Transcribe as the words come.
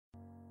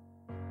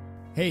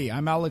Hey,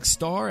 I'm Alex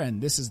Starr, and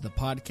this is the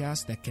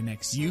podcast that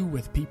connects you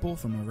with people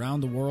from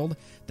around the world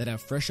that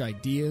have fresh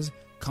ideas,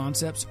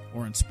 concepts,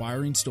 or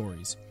inspiring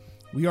stories.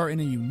 We are in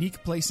a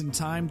unique place and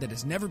time that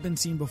has never been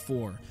seen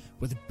before,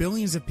 with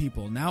billions of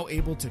people now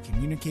able to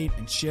communicate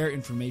and share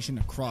information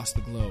across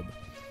the globe.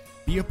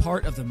 Be a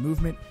part of the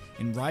movement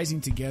in rising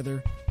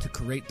together to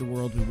create the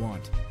world we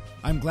want.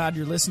 I'm glad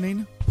you're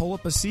listening. Pull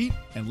up a seat,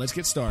 and let's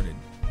get started.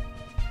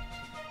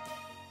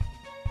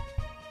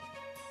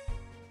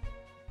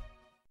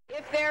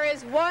 If there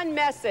is one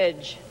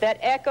message that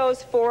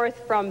echoes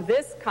forth from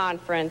this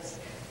conference,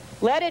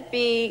 let it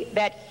be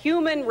that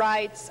human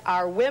rights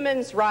are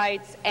women's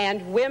rights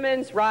and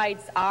women's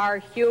rights are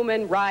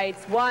human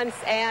rights once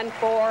and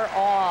for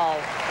all.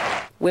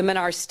 Women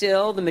are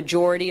still the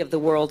majority of the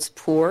world's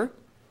poor,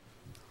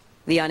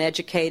 the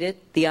uneducated,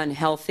 the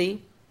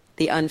unhealthy,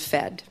 the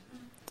unfed.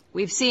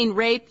 We've seen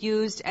rape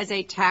used as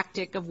a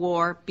tactic of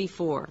war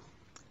before,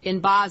 in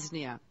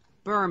Bosnia,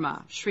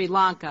 Burma, Sri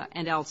Lanka,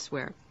 and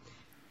elsewhere.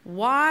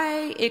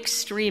 Why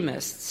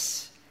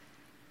extremists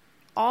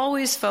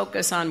always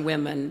focus on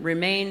women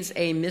remains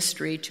a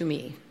mystery to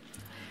me.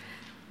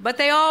 But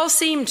they all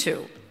seem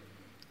to.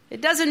 It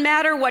doesn't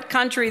matter what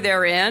country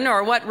they're in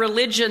or what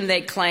religion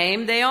they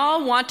claim. They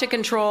all want to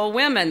control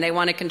women. They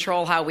want to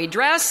control how we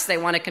dress. They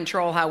want to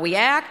control how we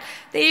act.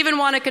 They even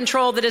want to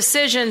control the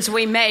decisions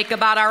we make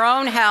about our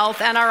own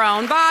health and our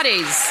own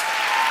bodies.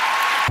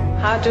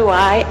 How do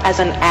I, as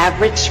an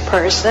average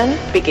person,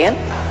 begin?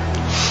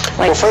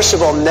 Well, first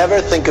of all, never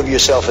think of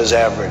yourself as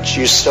average.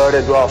 You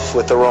started off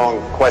with the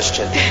wrong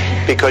question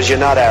because you're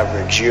not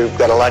average. You've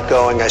got a lot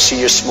going. I see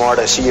you're smart.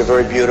 I see you're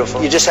very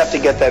beautiful. You just have to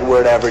get that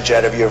word average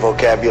out of your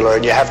vocabulary,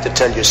 and you have to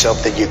tell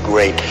yourself that you're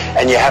great,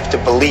 and you have to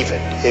believe it.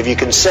 If you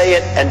can say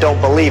it and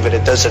don't believe it,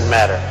 it doesn't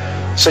matter.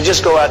 So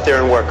just go out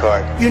there and work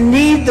hard. You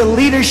need the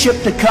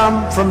leadership to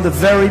come from the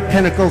very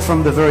pinnacle,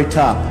 from the very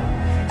top.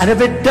 And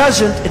if it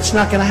doesn't, it's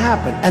not going to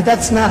happen. And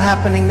that's not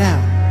happening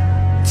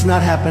now. It's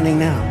not happening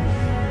now.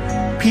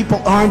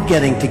 People aren't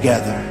getting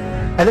together.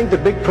 I think the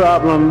big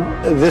problem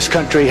this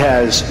country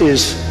has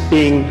is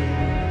being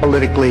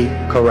politically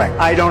correct.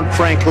 I don't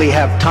frankly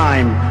have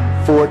time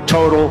for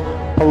total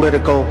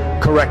political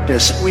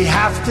correctness. We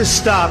have to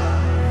stop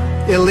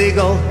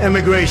illegal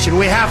immigration.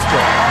 We have to.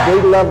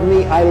 They love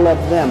me, I love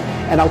them.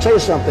 And I'll tell you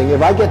something,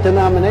 if I get the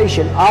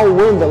nomination, I'll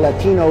win the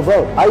Latino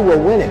vote. I will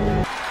win it.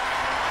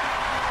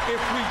 If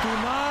we do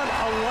not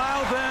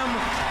allow them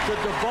to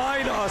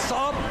divide us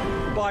up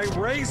by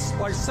race,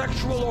 by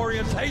sexual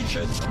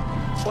orientation,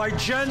 by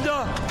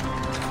gender,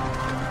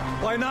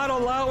 by not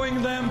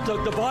allowing them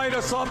to divide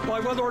us up by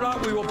whether or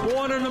not we were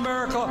born in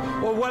America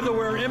or whether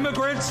we're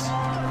immigrants,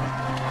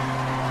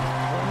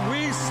 when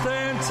we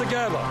stand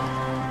together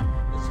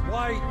as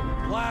white,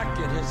 black,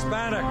 and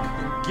Hispanic,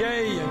 and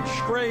gay, and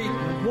straight,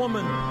 and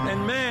woman,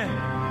 and man,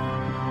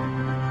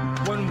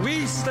 when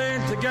we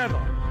stand together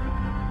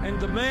and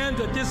demand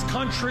that this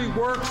country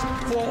works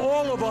for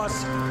all of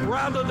us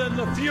rather than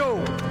the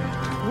few,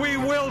 we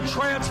will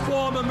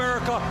transform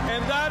America,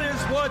 and that is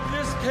what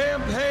this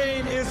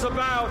campaign is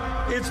about.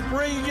 It's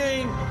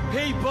bringing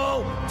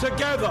people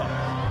together.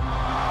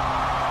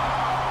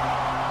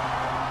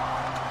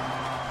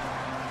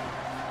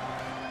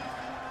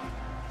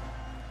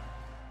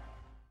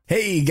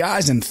 Hey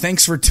guys, and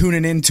thanks for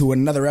tuning in to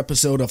another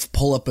episode of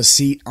Pull Up a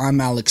Seat.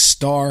 I'm Alex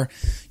Starr.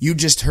 You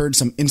just heard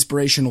some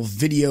inspirational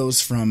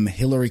videos from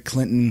Hillary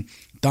Clinton,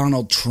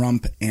 Donald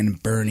Trump,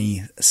 and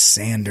Bernie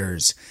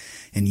Sanders.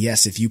 And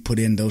yes, if you put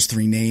in those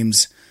three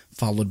names,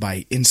 followed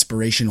by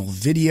inspirational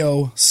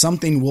video,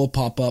 something will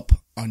pop up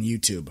on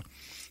YouTube.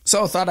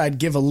 So I thought I'd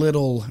give a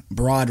little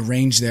broad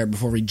range there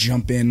before we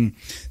jump in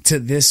to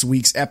this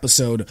week's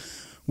episode,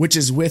 which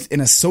is with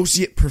an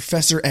associate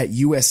professor at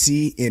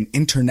USC in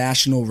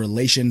international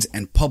relations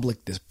and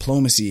public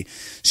diplomacy.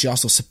 She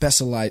also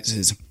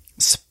specializes,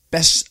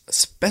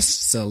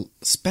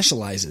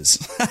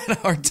 I had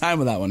a hard time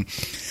with that one,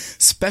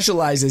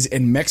 specializes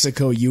in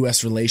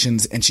Mexico-U.S.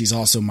 relations, and she's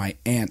also my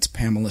aunt,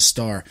 Pamela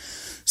Starr.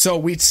 So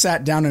we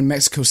sat down in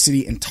Mexico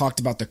City and talked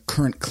about the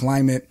current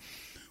climate.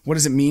 What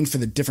does it mean for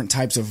the different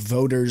types of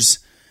voters?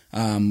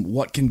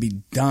 What can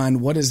be done?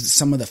 What is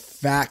some of the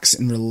facts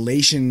in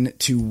relation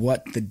to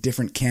what the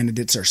different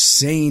candidates are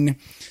saying?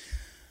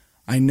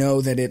 I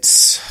know that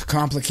it's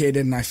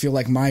complicated and I feel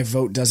like my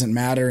vote doesn't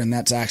matter, and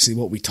that's actually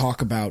what we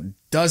talk about.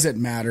 Does it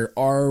matter?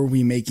 Are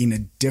we making a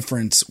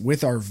difference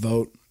with our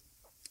vote?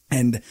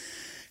 And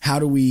how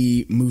do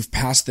we move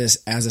past this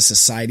as a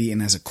society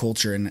and as a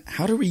culture? And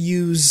how do we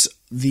use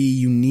the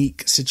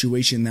unique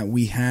situation that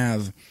we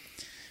have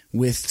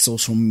with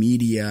social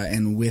media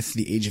and with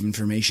the age of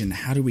information?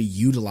 How do we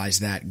utilize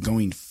that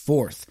going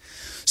forth?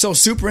 So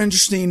super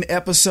interesting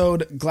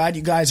episode. Glad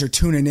you guys are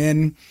tuning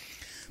in.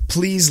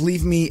 Please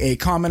leave me a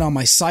comment on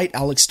my site,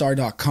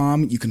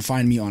 alexstar.com. You can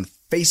find me on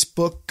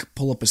Facebook,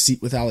 Pull Up a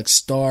Seat with Alex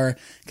Starr.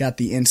 Got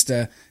the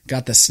Insta,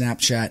 got the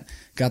Snapchat,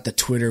 got the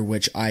Twitter,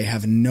 which I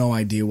have no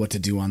idea what to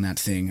do on that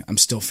thing. I'm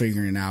still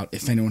figuring it out.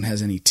 If anyone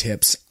has any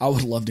tips, I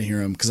would love to hear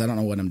them because I don't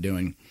know what I'm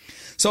doing.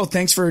 So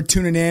thanks for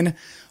tuning in.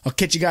 I'll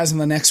catch you guys on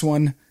the next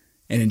one,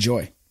 and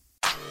enjoy.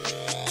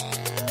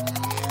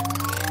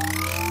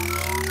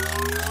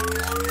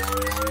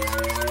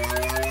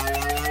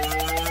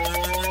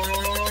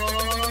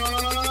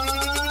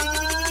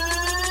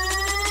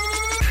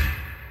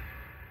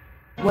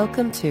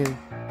 Welcome to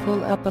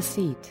Pull Up a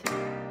Seat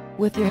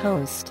with your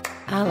host,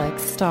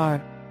 Alex Starr.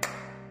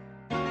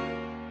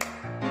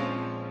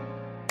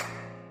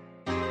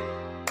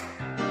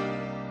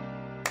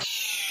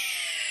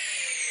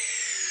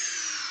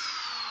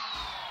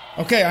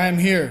 Okay, I am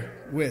here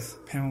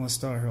with Pamela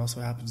Starr, who also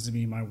happens to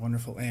be my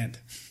wonderful aunt,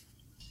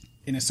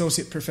 an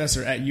associate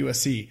professor at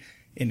USC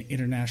in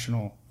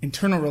international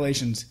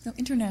relations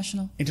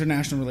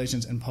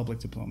and public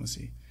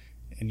diplomacy,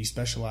 and you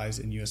specialize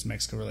in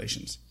U.S.-Mexico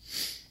relations.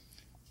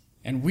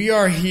 And we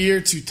are here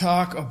to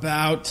talk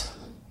about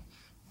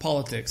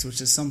politics,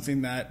 which is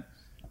something that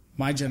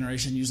my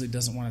generation usually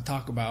doesn't want to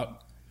talk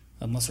about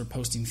unless we're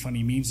posting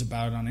funny memes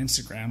about it on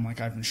Instagram like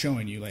I've been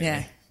showing you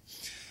lately.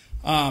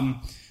 Yeah.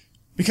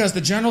 Because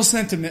the general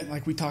sentiment,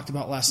 like we talked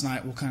about last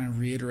night, we'll kind of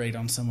reiterate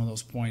on some of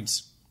those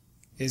points,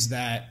 is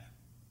that,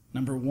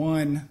 number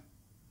one,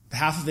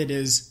 half of it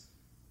is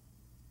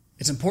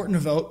it's important to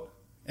vote.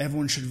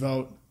 Everyone should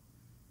vote.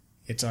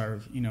 It's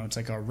it's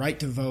like our right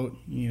to vote.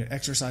 You need to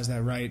exercise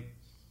that right.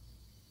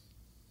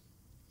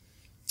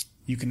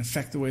 You can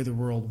affect the way the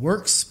world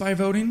works by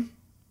voting.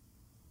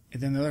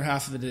 And then the other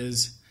half of it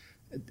is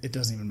it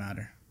doesn't even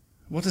matter.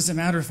 What does it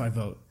matter if I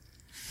vote?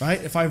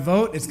 Right? If I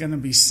vote, it's going to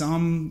be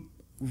some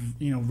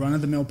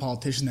run-of-the-mill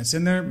politician that's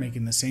in there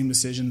making the same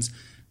decisions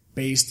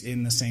based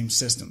in the same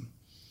system.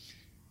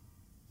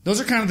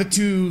 Those are kind of the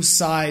two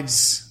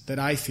sides that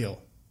I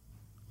feel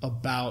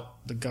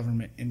about the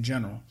government in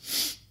general.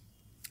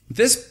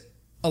 This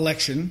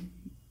election,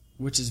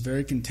 which is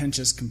very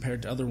contentious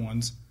compared to other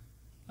ones,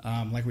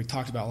 like we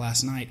talked about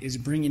last night, is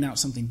bringing out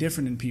something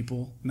different in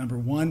people. Number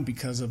one,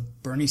 because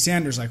of Bernie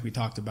Sanders, like we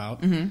talked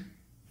about, and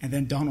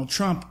then Donald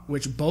Trump,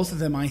 which both of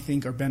them I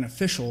think are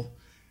beneficial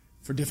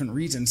for different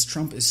reasons.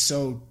 Trump is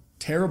so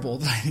terrible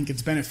that I think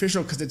it's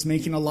beneficial because it's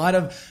making a lot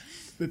of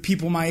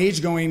people my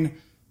age going,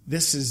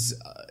 this is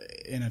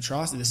an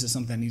atrocity. This is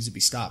something that needs to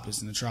be stopped.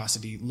 It's an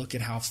atrocity. Look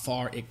at how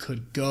far it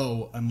could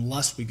go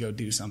unless we go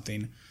do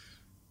something.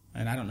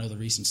 And I don't know the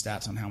recent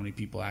stats on how many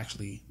people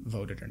actually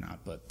voted or not,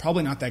 but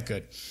probably not that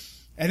good.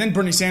 And then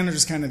Bernie Sanders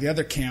is kind of the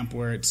other camp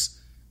where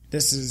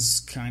this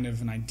is kind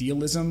of an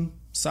idealism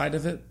side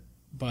of it,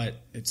 but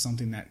it's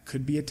something that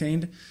could be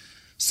attained.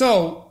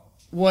 So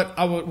what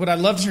I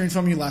loved hearing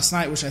from you last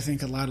night, which I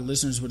think a lot of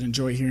listeners would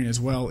enjoy hearing as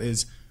well,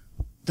 is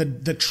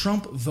the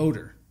Trump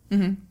voter.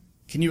 Mm-hmm.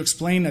 Can you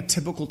explain a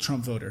typical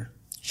Trump voter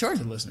to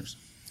the listeners?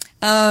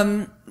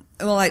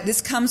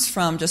 This comes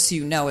from, just so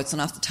you know, it's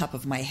not off the top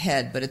of my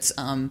head, but it's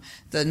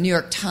the New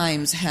York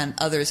Times and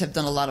others have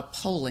done a lot of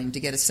polling to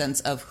get a sense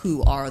of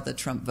who are the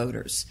Trump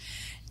voters.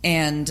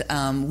 And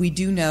we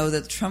do know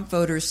that the Trump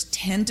voters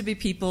tend to be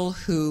people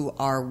who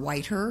are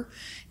whiter.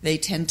 They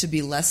tend to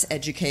be less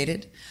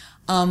educated.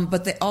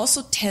 But they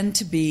also tend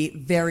to be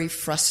very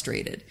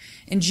frustrated.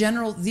 In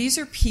general, these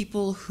are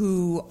people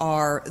who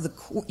are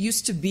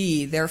used to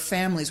be, their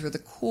families were the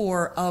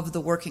core of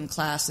the working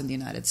class in the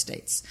United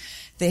States.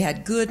 They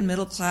had good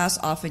middle class,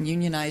 often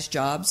unionized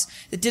jobs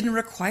that didn't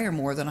require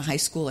more than a high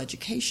school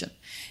education.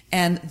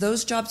 And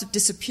those jobs have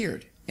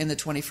disappeared in the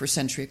 21st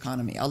century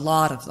economy, a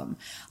lot of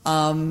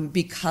them,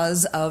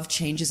 because of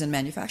changes in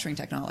manufacturing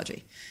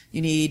technology.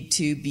 You need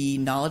to be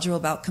knowledgeable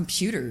about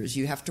computers.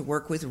 You have to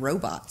work with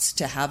robots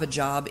to have a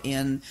job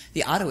in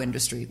the auto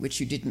industry, which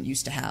you didn't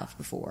used to have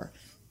before.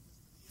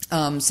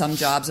 Some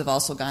jobs have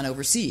also gone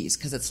overseas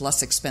because it's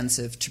less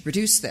expensive to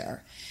produce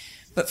there.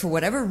 But for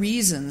whatever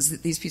reasons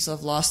that these people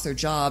have lost their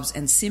jobs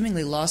and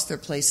seemingly lost their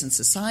place in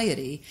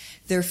society,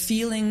 they're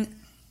feeling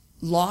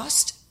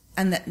lost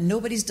and that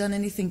nobody's done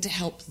anything to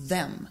help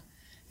them.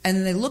 And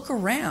then they look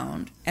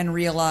around and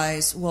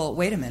realize, well,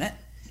 wait a minute.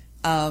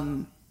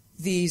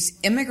 These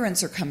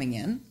immigrants are coming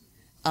in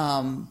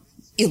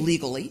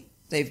illegally.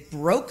 They've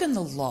broken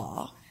the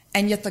law,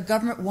 and yet the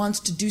government wants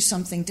to do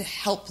something to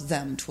help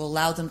them, to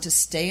allow them to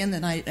stay in the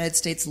United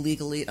States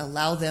legally,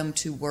 allow them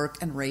to work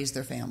and raise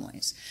their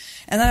families.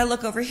 And then I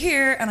look over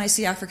here, and I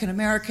see African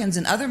Americans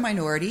and other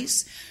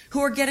minorities who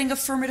are getting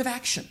affirmative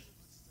action.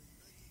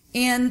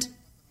 And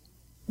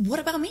what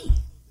about me?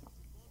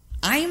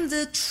 I'm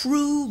the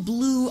true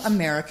blue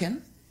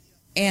American,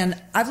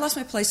 and I've lost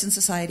my place in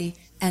society,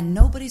 and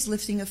nobody's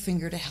lifting a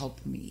finger to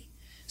help me.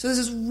 So there's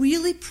this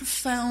really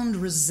profound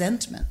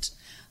resentment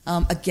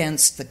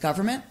against the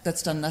government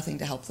that's done nothing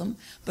to help them,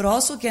 but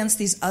also against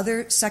these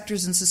other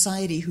sectors in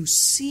society who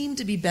seem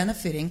to be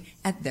benefiting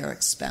at their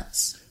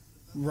expense.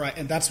 Right,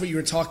 and that's what you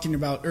were talking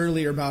about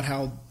earlier, about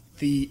how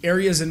the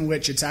areas in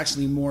which it's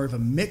actually more of a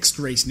mixed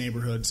race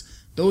neighborhoods,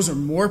 those are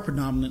more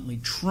predominantly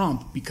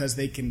Trump because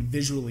they can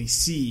visually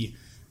see,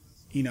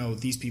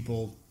 these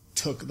people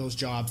took those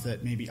jobs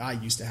that maybe I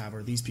used to have,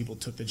 or these people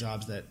took the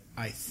jobs that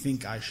I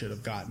think I should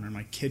have gotten or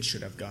my kids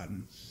should have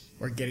gotten,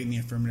 or getting the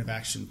affirmative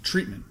action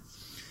treatment.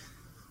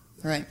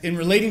 Right. In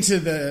relating to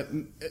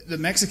the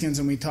Mexicans,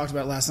 and we talked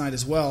about it last night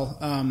as well,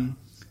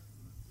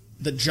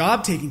 the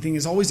job taking thing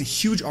is always a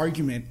huge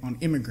argument on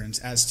immigrants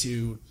as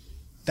to,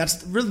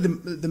 that's really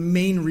the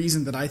main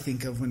reason that I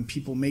think of when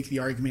people make the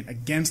argument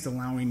against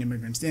allowing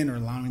immigrants in or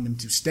allowing them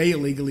to stay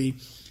illegally,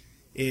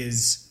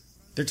 is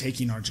they're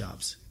taking our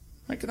jobs.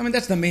 Like, I mean,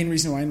 that's the main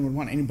reason why anyone would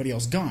want anybody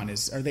else gone,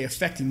 is are they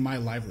affecting my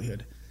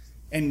livelihood?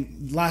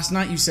 And last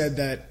night you said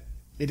that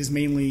it is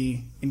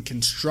mainly in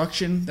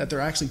construction that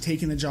they're actually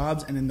taking the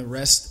jobs, and in the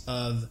rest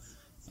of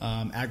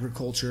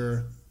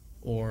agriculture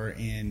or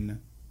in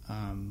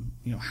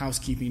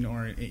housekeeping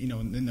or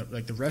in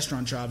the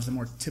restaurant jobs, the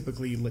more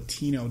typically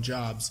Latino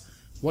jobs.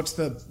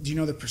 Do you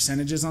know the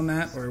percentages on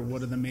that, or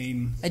what are the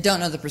main? I don't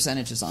know the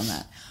percentages on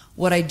that.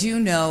 What I do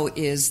know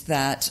is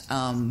that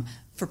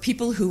for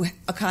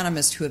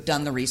economists who have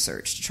done the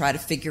research to try to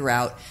figure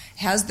out,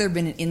 has there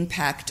been an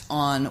impact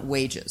on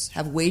wages?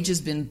 Have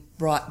wages been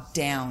brought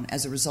down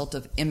as a result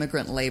of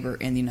immigrant labor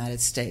in the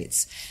United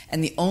States?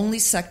 And the only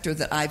sector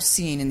that I've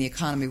seen in the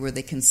economy where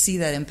they can see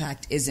that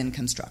impact is in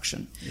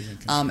construction.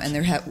 And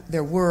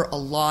there were a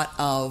lot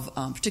of,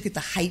 particularly at the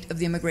height of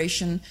the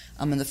immigration,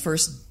 in the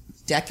first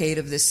decade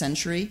of this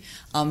century,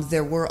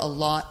 there were a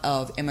lot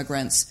of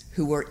immigrants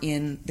who were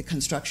in the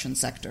construction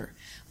sector.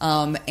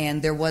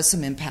 And there was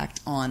some impact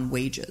on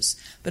wages.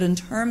 But in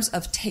terms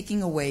of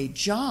taking away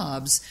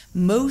jobs,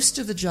 most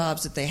of the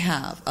jobs that they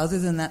have, other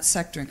than that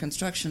sector in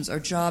constructions, are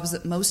jobs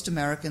that most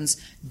Americans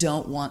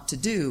don't want to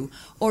do.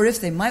 Or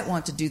if they might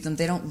want to do them,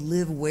 they don't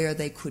live where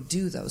they could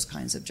do those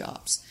kinds of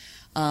jobs.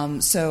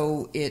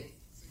 So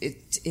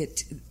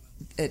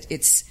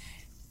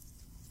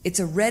it's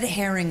a red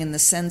herring in the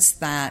sense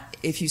that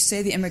if you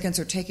say the immigrants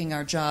are taking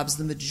our jobs,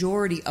 the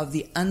majority of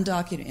the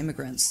undocumented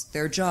immigrants,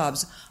 their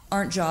jobs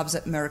aren't jobs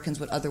that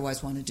Americans would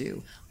otherwise want to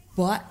do.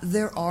 But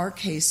there are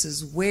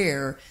cases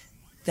where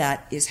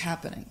that is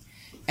happening.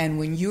 And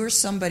when you're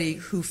somebody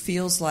who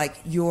feels like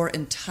your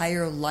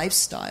entire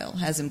lifestyle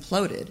has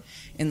imploded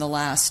in the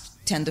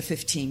last 10 to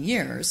 15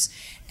 years,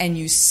 and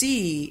you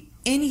see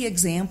any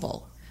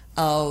example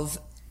of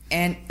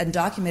an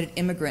undocumented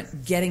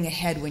immigrant getting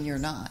ahead when you're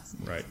not,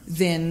 right,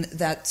 then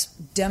that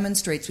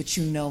demonstrates what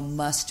you know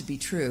must be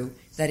true,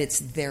 that it's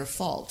their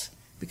fault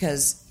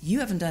because you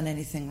haven't done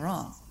anything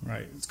wrong.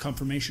 Right. It's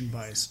confirmation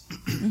bias.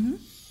 Mm-hmm.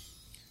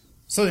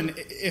 So then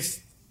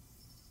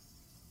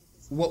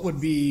what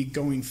would be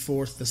going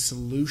forth the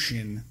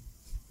solution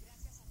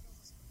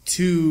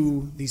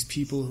to these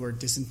people who are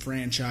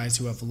disenfranchised,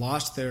 who have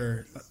lost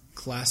their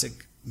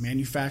classic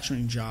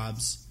manufacturing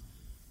jobs?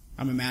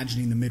 I'm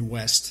imagining the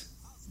Midwest,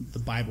 the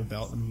Bible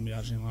Belt, I'm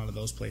imagining a lot of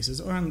those places,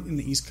 or in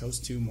the East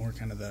Coast too, more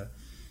kind of the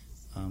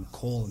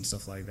coal and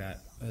stuff like that.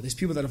 These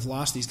people that have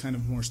lost these kind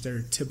of more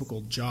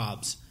stereotypical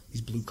jobs, these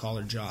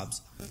blue-collar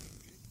jobs,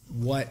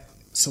 what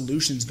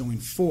solutions going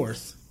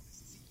forth?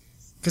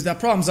 Because that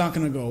problem's not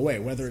going to go away,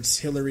 whether it's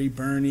Hillary,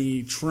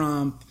 Bernie,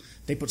 Trump,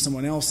 they put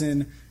someone else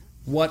in.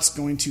 What's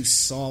going to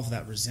solve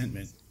that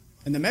resentment?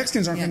 And the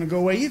Mexicans aren't going to go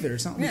away either.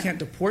 It's not, we can't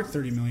deport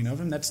 30 million of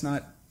them. That's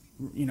not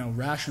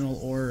rational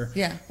or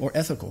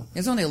ethical.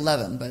 It's only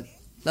 11, but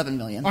 11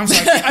 million. Oh, I'm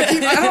sorry. I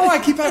don't know why I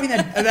keep having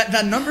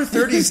that number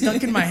 30 is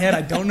stuck in my head.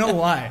 I don't know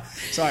why.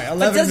 Sorry,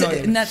 11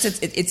 million. And that's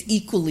it's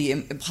equally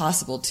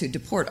impossible to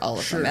deport all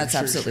of them. That's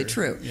absolutely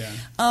true. Yeah.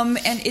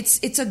 And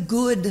it's a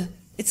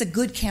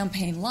good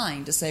campaign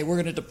line to say we're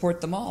going to deport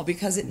them all,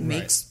 because it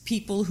makes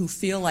people who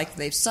feel like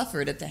they've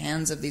suffered at the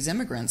hands of these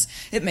immigrants,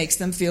 it makes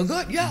them feel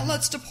good. Yeah,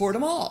 let's deport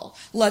them all.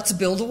 Let's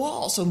build a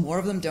wall so more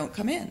of them don't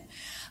come in.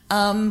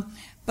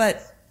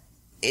 But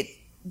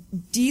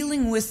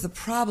dealing with the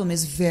problem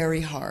is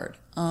very hard.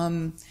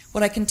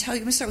 What I can tell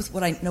you, let me start with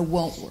what I know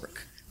won't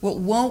work. What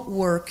won't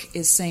work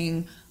is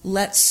saying,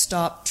 let's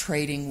stop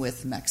trading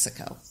with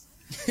Mexico.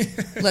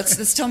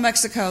 Let's tell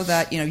Mexico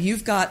that,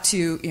 you've got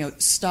to,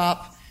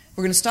 stop.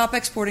 We're going to stop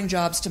exporting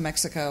jobs to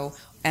Mexico,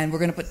 and we're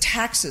going to put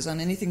taxes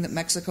on anything that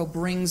Mexico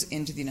brings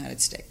into the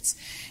United States.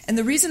 And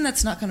the reason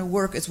that's not going to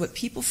work is what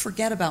people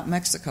forget about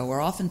Mexico,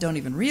 or often don't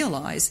even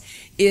realize,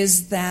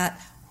 is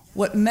that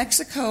what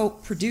Mexico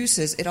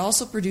produces, it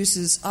also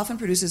often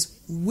produces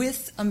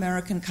with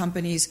American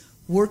companies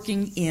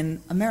working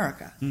in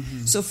America.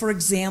 Mm-hmm. So, for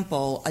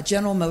example, a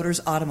General Motors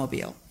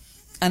automobile,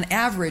 on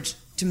average,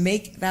 to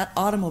make that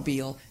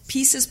automobile,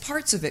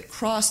 parts of it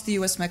cross the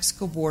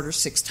U.S.-Mexico border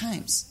 6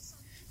 times.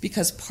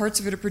 Because parts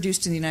of it are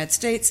produced in the United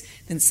States,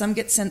 then some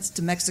get sent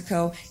to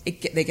Mexico,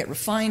 they get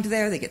refined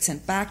there, they get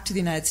sent back to the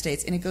United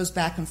States, and it goes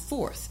back and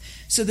forth.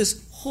 So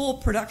this whole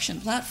production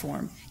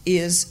platform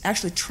is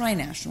actually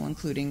trinational,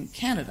 including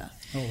Canada.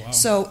 Oh, wow.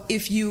 So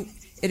if you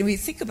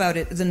think about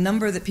it, the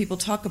number that people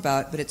talk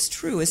about, but it's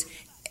true, is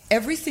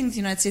everything the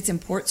United States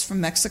imports from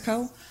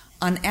Mexico,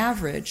 on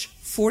average,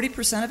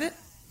 40% of it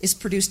is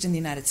produced in the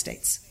United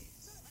States.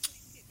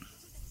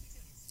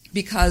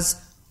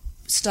 Because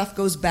stuff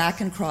goes back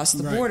and across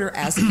the border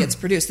as it gets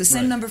produced. The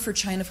same number for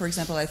China, for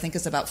example, I think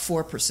is about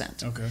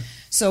 4%. Okay.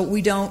 So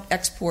we don't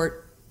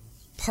export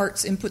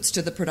parts, inputs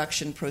to the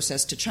production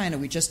process to China.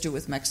 We just do it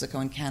with Mexico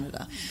and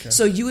Canada. Okay.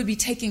 So you would be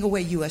taking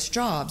away U.S.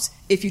 jobs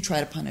if you try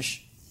to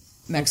punish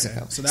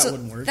Mexico. Okay. So that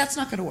wouldn't work? That's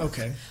not going to work.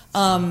 Okay.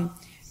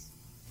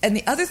 And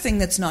the other thing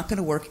that's not going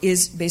to work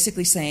is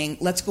basically saying,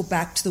 let's go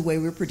back to the way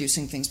we were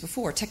producing things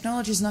before.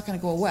 Technology is not going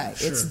to go away.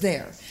 Sure. It's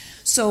there.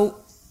 So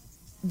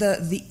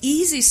the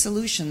easy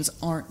solutions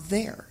aren't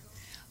there.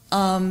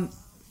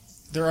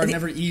 There are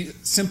never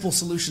simple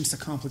solutions to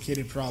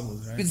complicated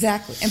problems, right?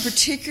 Exactly. And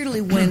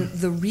particularly when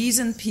the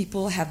reason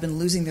people have been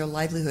losing their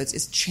livelihoods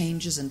is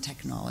changes in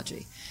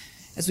technology.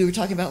 As we were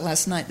talking about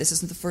last night, this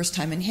isn't the first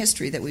time in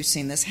history that we've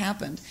seen this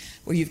happen,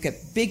 where you've got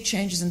big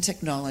changes in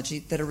technology,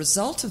 that a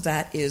result of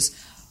that is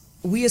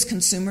we as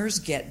consumers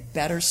get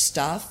better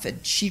stuff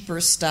and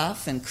cheaper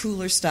stuff and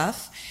cooler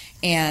stuff,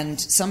 and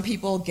some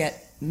people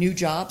get new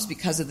jobs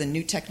because of the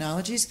new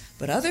technologies,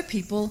 but other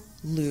people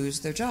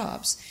lose their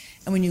jobs.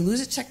 And when you lose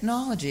a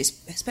technology,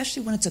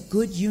 especially when it's a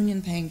good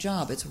union-paying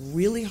job, it's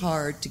really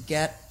hard to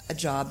get a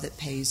job that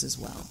pays as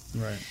well.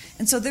 Right.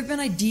 And so there have been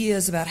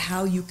ideas about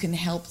how you can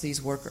help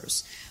these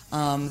workers. There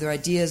are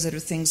ideas that are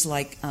things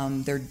like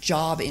their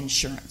job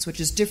insurance, which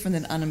is different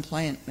than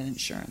unemployment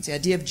insurance. The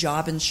idea of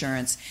job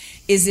insurance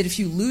is that if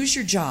you lose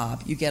your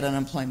job, you get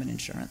unemployment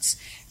insurance.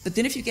 But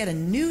then if you get a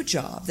new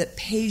job that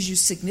pays you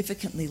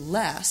significantly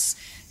less,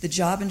 the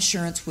job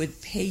insurance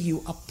would pay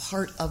you a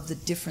part of the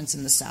difference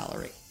in the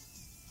salary.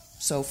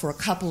 So for a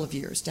couple of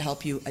years to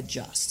help you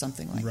adjust,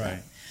 something like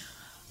that.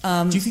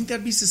 Do you think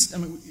that'd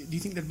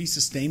be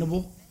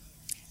sustainable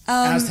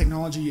as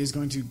technology is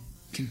going to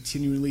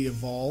continually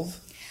evolve?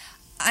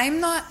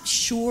 I'm not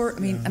sure.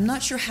 I'm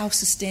not sure how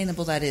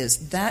sustainable that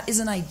is. That is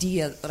an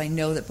idea that I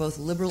know that both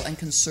liberal and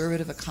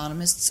conservative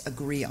economists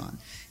agree on.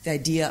 The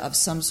idea of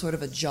some sort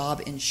of a job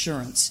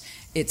insurance.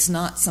 It's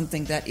not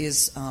something that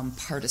is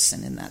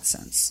partisan in that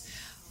sense.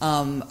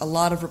 A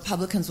lot of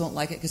Republicans won't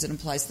like it because it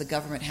implies the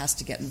government has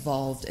to get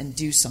involved and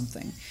do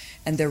something.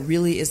 And there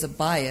really is a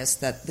bias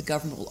that the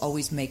government will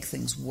always make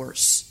things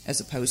worse as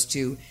opposed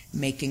to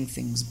making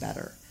things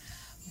better.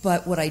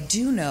 But what I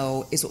do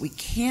know is what we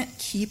can't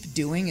keep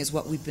doing is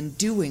what we've been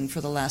doing for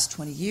the last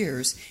 20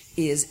 years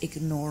is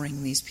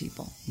ignoring these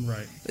people.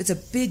 Right. It's a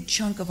big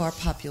chunk of our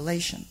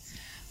population.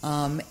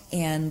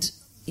 And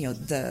you know,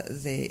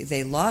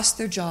 they lost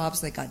their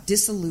jobs, they got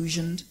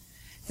disillusioned.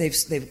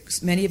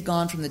 Many have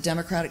gone from the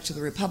Democratic to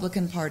the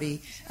Republican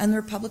Party, and the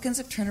Republicans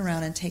have turned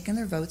around and taken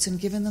their votes and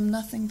given them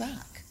nothing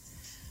back.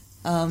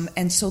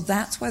 And so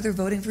that's why they're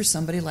voting for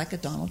somebody like a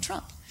Donald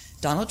Trump.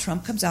 Donald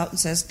Trump comes out and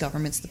says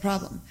government's the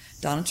problem.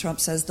 Donald Trump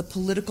says the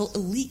political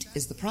elite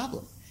is the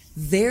problem.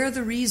 They're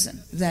the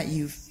reason that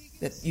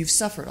you've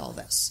suffered all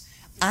this.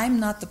 I'm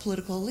not the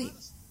political elite.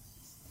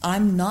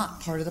 I'm not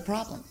part of the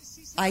problem.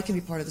 I can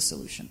be part of the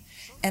solution.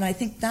 And I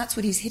think that's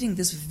what he's hitting,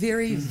 this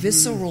very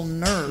visceral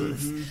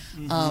nerve.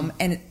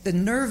 And the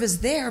nerve is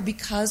there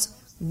because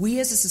we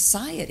as a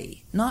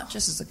society, not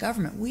just as a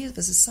government, we as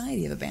a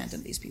society have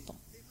abandoned these people.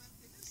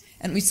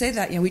 And we say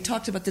that, we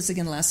talked about this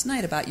again last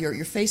night about your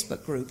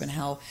Facebook group and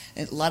how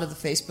a lot of the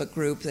Facebook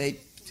group,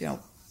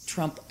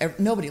 Trump,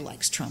 nobody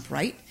likes Trump,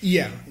 right?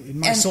 Yeah. In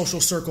my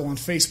social circle on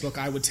Facebook,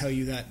 I would tell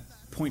you that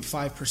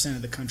 0.5%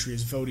 of the country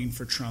is voting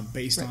for Trump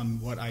based on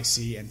what I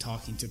see and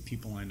talking to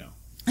people I know.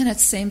 And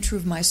it's the same true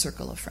of my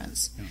circle of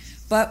friends. Yeah.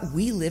 But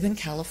we live in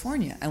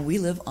California, and we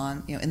live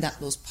on, in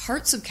those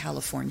parts of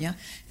California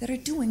that are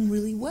doing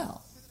really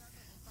well.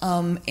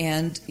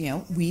 And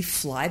we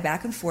fly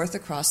back and forth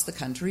across the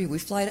country. We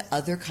fly to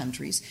other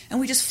countries, and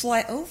we just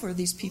fly over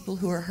these people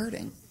who are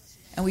hurting,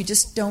 and we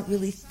just don't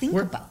really think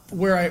about them.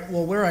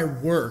 Where I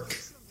work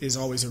is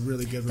always a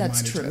really good reminder.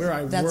 That's true. Where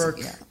I work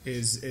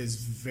is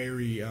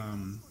very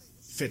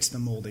fits the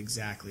mold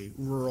exactly.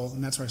 Rural,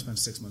 and that's where I spend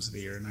 6 months of the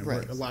year. And I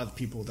work a lot of the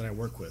people that I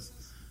work with,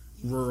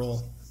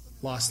 rural,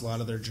 lost a lot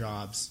of their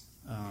jobs.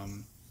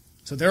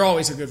 So they're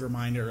always a good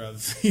reminder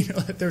of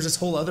that there's this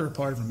whole other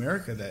part of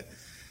America that.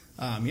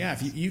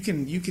 If you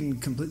can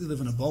completely live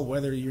in a bubble,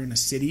 whether you're in a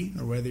city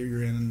or whether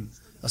you're in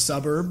a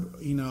suburb,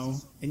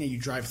 and then you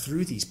drive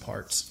through these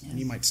parts, and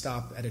you might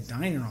stop at a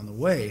diner on the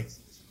way.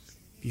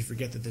 You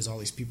forget that there's all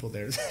these people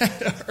there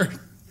that are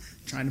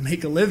trying to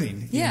make a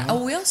living. Yeah.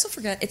 Oh, we also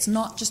forget it's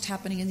not just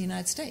happening in the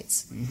United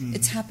States. Mm-hmm.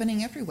 It's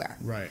happening everywhere.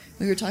 Right.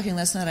 We were talking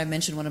last night. I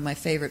mentioned one of my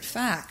favorite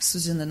facts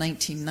was in the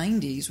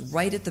 1990s,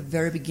 right at the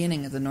very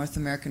beginning of the North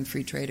American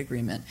Free Trade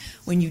Agreement,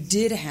 when you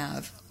did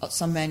have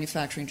some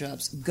manufacturing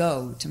jobs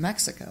go to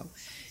Mexico.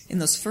 In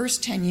those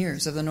first 10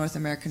 years of the North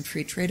American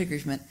Free Trade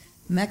Agreement,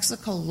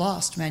 Mexico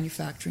lost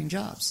manufacturing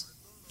jobs,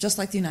 just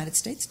like the United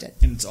States did.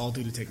 And it's all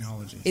due to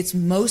technology. It's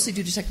mostly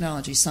due to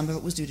technology. Some of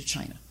it was due to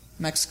China.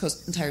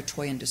 Mexico's entire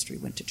toy industry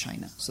went to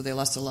China, so they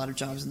lost a lot of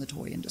jobs in the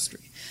toy industry.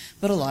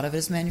 But a lot of it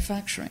is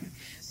manufacturing.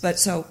 But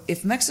so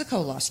if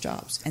Mexico lost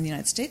jobs and the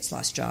United States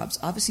lost jobs,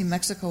 obviously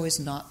Mexico is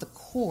not the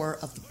core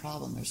of the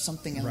problem. There's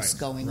something else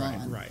going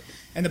on. Right.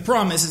 And the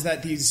problem is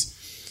that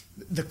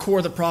the core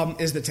of the problem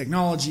is the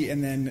technology,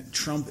 and then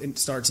Trump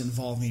starts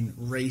involving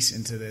race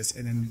into this,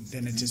 and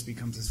then it just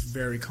becomes this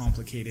very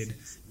complicated,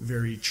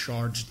 very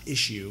charged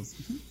issue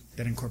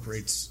that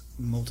incorporates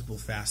multiple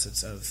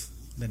facets of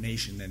the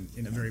nation and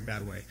in a very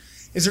bad way.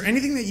 Is there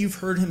anything that you've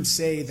heard him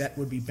say that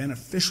would be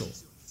beneficial?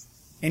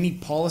 Any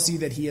policy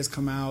that he has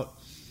come out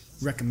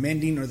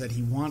recommending or that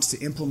he wants to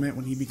implement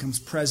when he becomes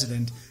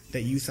president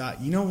that you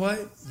thought, you know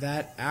what,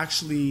 that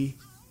actually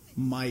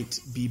might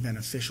be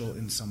beneficial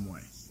in some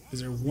way? Is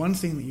there one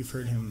thing that you've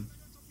heard him?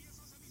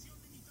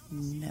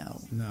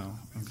 No. No,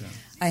 okay.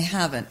 I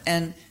haven't.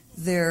 And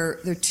there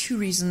are two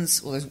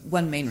reasons. Well, there's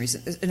one main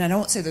reason. And I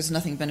don't say there's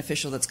nothing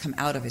beneficial that's come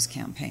out of his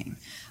campaign.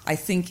 I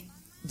think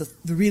the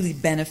really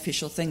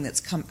beneficial thing that's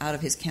come out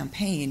of his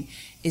campaign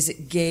is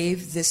it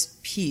gave this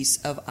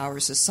piece of our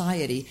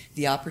society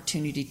the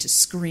opportunity to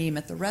scream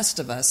at the rest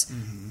of us,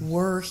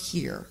 we're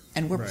here,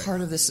 and we're part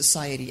of this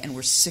society, and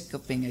we're sick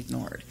of being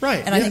ignored.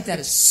 Right. And I think that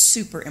is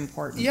super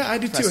important. Yeah, I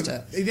do for too. us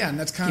to Yeah, and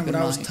that's kind of what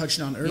I was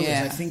touching on earlier.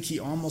 Yeah. I think he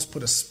almost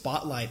put a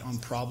spotlight on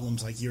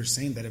problems, like you're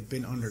saying, that have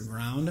been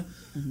underground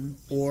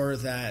or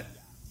that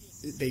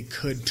they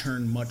could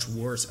turn much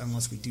worse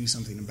unless we do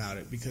something about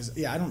it. Because,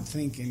 I don't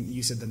think, and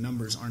you said the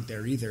numbers aren't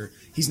there either,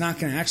 he's not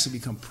going to actually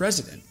become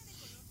president.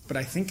 But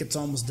I think it's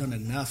almost done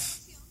enough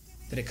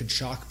that it could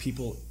shock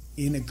people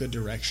in a good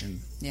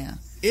direction. Yeah.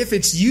 If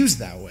it's used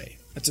that way.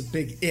 That's a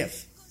big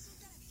if,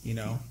 you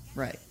know?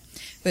 Right.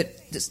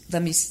 But just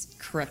let me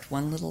correct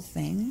one little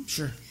thing.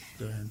 Sure.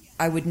 Go ahead.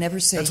 I would never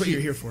say... That's what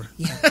you're here for.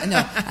 Yeah.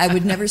 No, I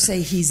would never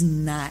say he's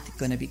not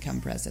going to become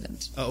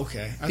president. Oh,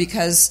 okay.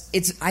 Because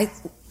I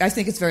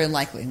think it's very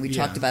unlikely, and we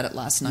talked about it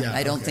last night. Yeah,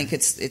 I don't think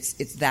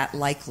it's that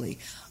likely.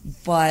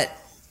 But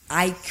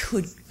I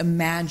could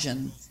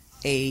imagine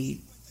a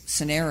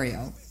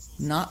scenario,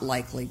 not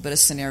likely, but a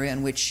scenario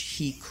in which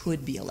he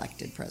could be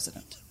elected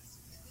president.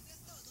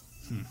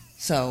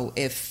 So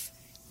if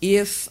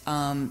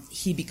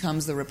he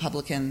becomes the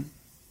Republican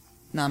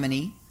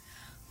nominee,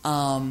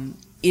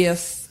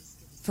 if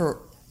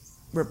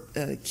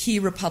key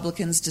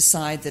Republicans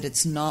decide that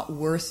it's not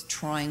worth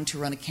trying to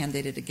run a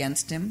candidate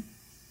against him,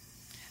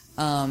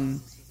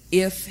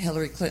 if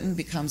Hillary Clinton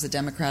becomes the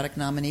Democratic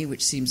nominee,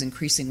 which seems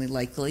increasingly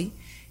likely,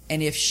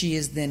 and if she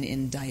is then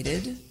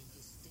indicted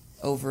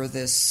over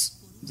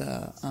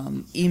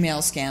the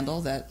email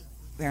scandal that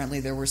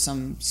apparently there were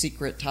some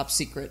top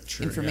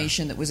secret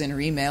information that was in her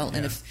email,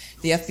 and if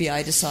the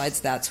FBI decides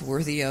that's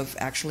worthy of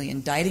actually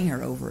indicting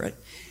her over it,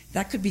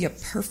 that could be a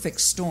perfect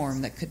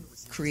storm that could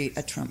create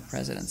a Trump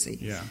presidency.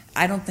 Yeah.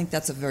 I don't think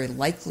that's a very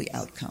likely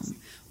outcome,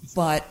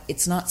 but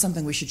it's not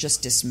something we should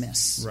just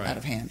dismiss out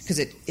of hand, because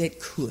it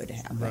could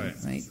happen,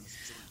 right?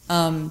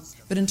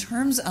 But in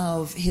terms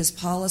of his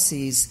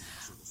policies,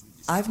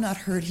 I've not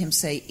heard him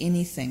say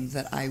anything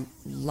that I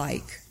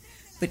like.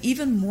 But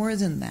even more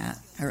than that,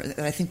 or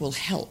that I think will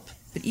help,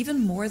 but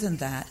even more than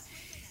that,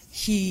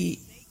 he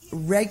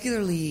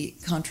regularly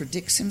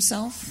contradicts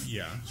himself.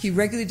 Yeah. He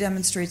regularly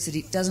demonstrates that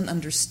he doesn't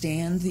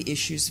understand the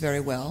issues very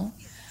well.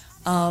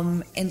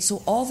 And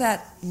so all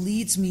that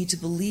leads me to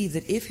believe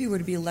that if he were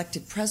to be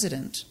elected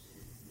president,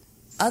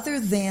 other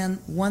than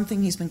one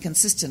thing he's been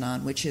consistent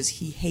on, which is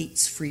he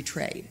hates free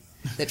trade,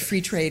 that free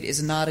trade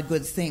is not a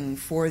good thing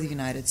for the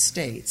United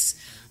States,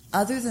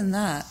 other than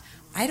that,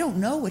 I don't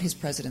know what his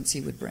presidency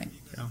would bring.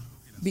 Yeah.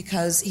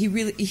 Because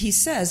he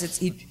says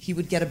he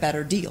would get a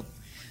better deal,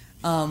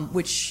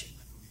 which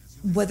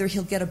whether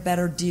he'll get a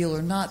better deal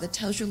or not, that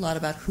tells you a lot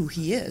about who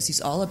he is. He's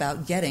all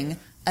about getting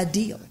a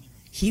deal.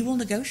 He will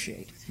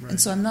negotiate. Right. And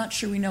so I'm not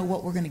sure we know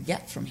what we're going to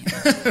get from him.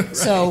 Right.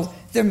 So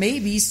there may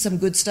be some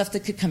good stuff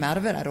that could come out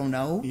of it. I don't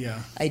know. Yeah.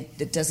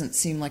 It doesn't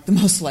seem like the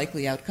most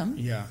likely outcome.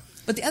 Yeah.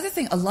 But the other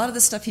thing, a lot of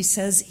the stuff he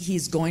says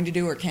he's going to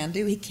do or can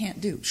do, he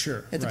can't do.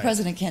 Sure. That the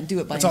president can't do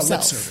it by himself.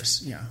 himself. It's all lip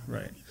service. Yeah,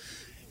 right.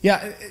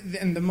 Yeah,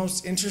 and the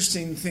most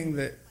interesting thing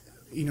that,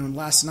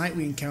 last night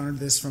we encountered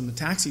this from the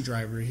taxi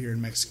driver here in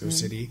Mexico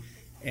City,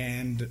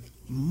 and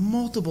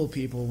multiple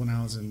people when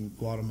I was in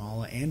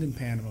Guatemala and in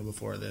Panama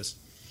before this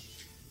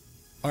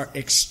are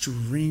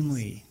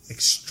extremely,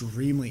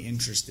 extremely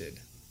interested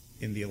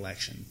in the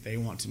election. They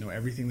want to know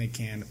everything they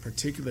can,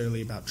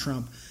 particularly about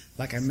Trump.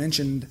 Like I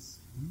mentioned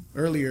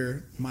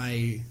earlier,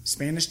 my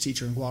Spanish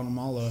teacher in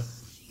Guatemala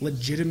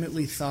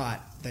legitimately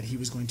thought that he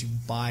was going to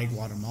buy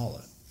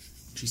Guatemala.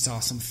 She saw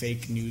some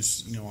fake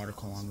news,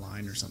 article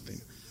online or something.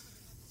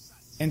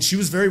 And she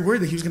was very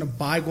worried that he was going to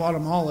buy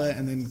Guatemala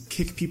and then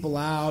kick people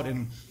out.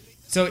 And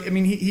so, I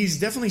mean, he's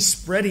definitely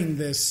spreading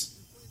this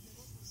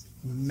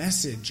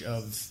message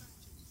of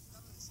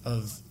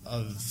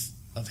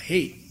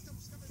hate,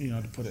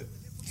 to put it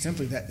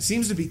simply, that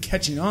seems to be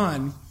catching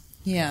on.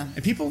 Yeah.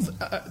 And people,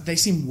 they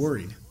seem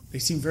worried. They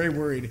seem very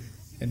worried.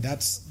 And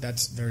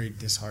that's very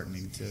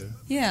disheartening to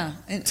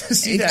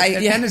see that.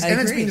 And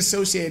it's being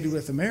associated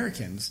with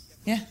Americans.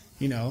 Yeah.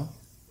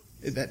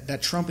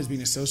 That Trump is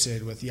being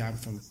associated with, I'm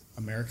from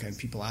America, and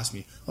people ask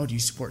me, oh, do you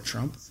support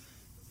Trump?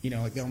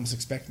 Like they almost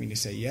expect me to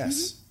say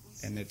yes.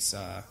 Mm-hmm. And it's,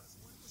 I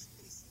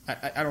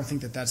don't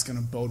think that that's going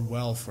to bode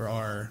well for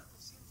our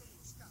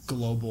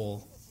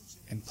global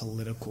and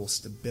political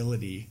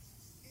stability,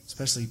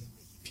 especially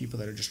people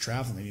that are just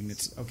traveling. And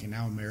it's, okay,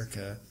 now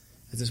America,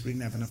 we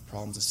didn't have enough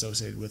problems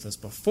associated with us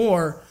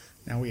before,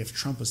 now we have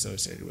Trump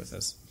associated with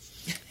us.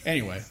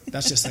 Anyway,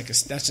 that's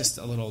just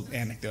a little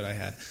anecdote I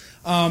had.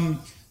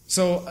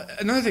 So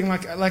another thing,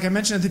 like I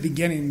mentioned at the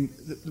beginning,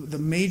 the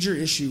major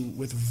issue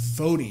with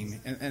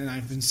voting, and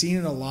I've been seeing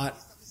it a lot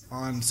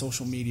on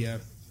social media,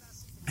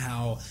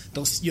 how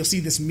you'll see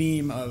this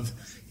meme of,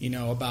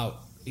 about,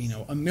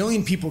 1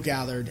 million people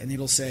gathered, and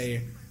it'll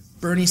say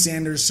Bernie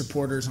Sanders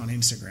supporters on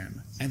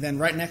Instagram. And then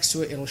right next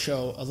to it, it'll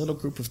show a little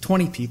group of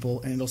 20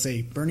 people, and it'll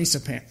say Bernie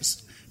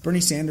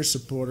Sanders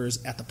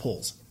supporters at the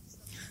polls.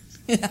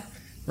 Yeah.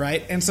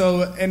 Right? And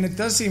it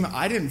does seem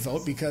I didn't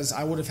vote because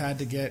I would have had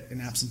to get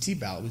an absentee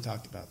ballot. We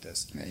talked about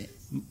this. Right.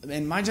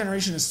 And my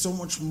generation is so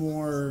much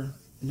more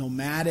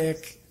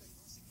nomadic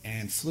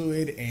and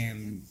fluid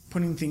and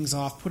putting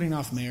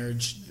off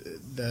marriage.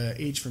 The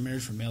age for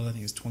marriage for male, I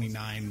think, is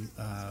 29.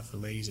 For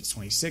ladies, it's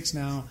 26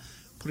 now.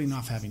 Putting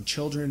off having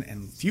children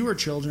and fewer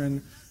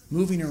children,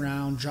 moving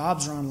around,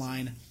 jobs are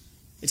online.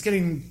 It's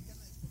getting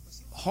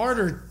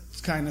harder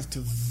kind of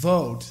to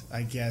vote,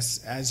 I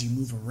guess, as you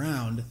move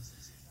around.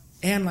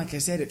 And like I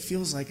said, it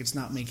feels like it's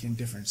not making a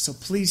difference. So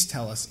please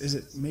tell us, is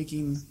it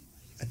making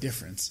a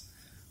difference?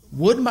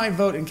 Would my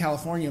vote in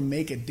California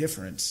make a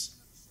difference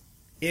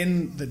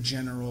in the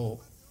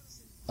general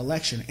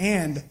election?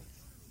 And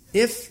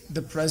if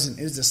the president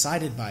is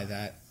decided by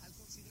that,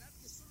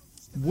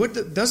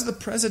 does the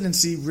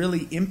presidency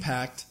really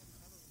impact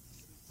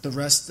the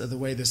rest of the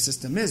way the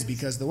system is?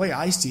 Because the way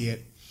I see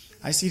it,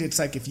 it's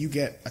like if you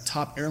get a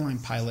top airline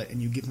pilot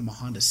and you give him a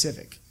Honda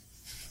Civic,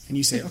 and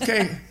you say,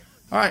 okay,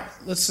 all right,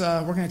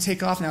 we're going to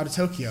take off now to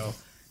Tokyo,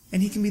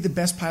 and he can be the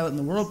best pilot in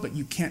the world, but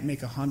you can't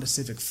make a Honda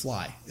Civic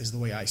fly, is the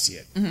way I see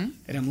it. Mm-hmm.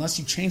 And unless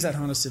you change that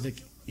Honda Civic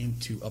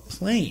into a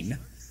plane,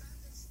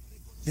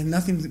 then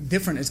nothing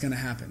different is going to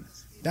happen.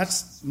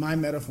 That's my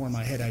metaphor in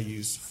my head I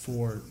use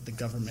for the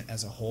government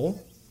as a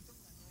whole,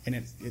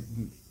 and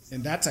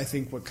and that's, I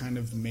think, what kind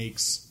of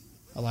makes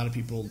a lot of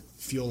people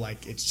feel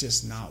like it's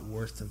just not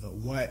worth the vote.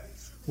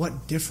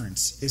 What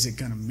difference is it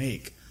going to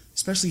make,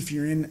 especially if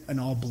you're in an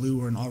all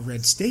blue or an all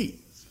red state?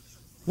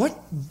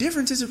 What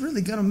difference is it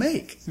really going to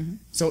make? Mm-hmm.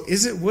 So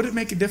would it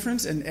make a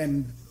difference?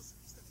 And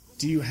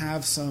do you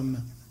have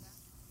some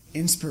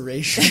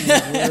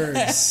inspirational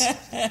words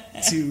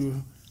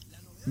to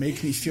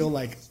make me feel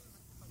like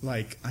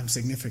I'm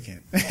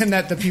significant and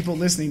that the people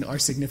listening are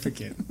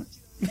significant?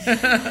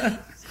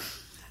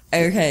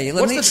 Okay.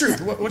 What's the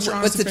truth? What's your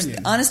honest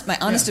opinion? My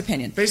honest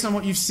opinion. Based on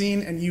what you've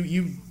seen, and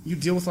you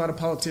deal with a lot of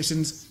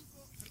politicians,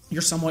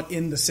 you're somewhat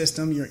in the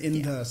system, you're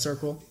in the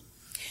circle.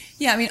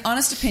 Yeah, I mean,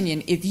 honest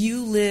opinion, if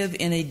you live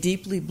in a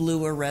deeply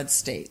blue or red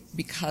state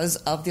because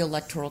of the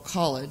Electoral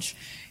College,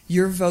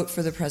 your vote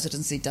for the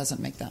presidency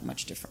doesn't make that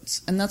much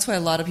difference. And that's why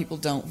a lot of people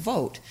don't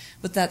vote.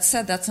 But that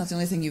said, that's not the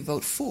only thing you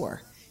vote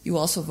for. You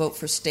also vote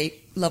for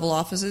state-level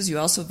offices. You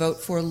also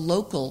vote for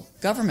local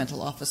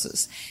governmental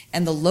offices.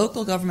 And the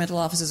local governmental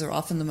offices are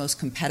often the most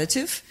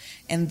competitive,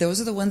 and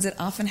those are the ones that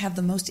often have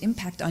the most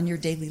impact on your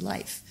daily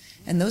life.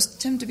 And those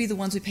tend to be the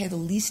ones we pay the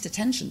least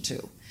attention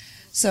to.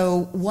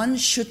 So one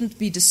shouldn't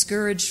be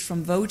discouraged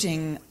from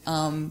voting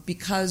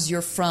because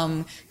you're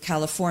from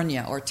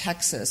California or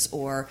Texas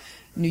or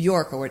New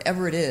York or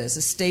whatever it is,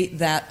 a state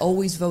that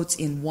always votes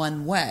in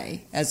one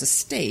way as a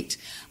state,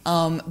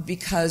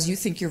 because you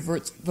think your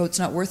vote's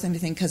not worth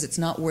anything because it's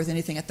not worth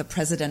anything at the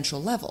presidential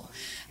level.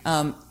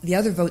 The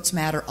other votes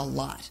matter a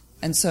lot.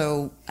 And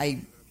so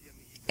I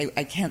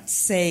can't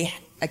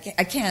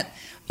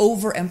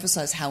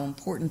overemphasize how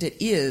important it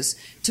is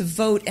to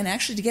vote and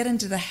actually to get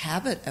into the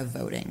habit of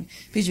voting.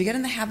 Because you get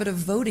in the habit of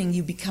voting,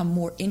 you become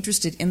more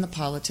interested in the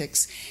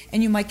politics,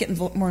 and you might get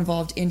more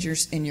involved in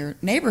your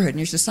neighborhood, in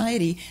your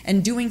society,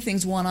 and doing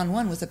things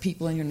one-on-one with the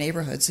people in your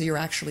neighborhood, so you're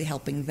actually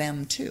helping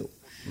them too.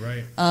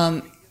 Right.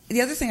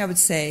 The other thing I would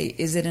say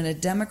is that in a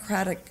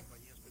democratic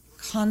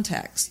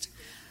context,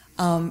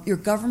 your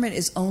government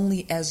is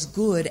only as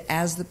good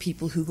as the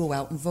people who go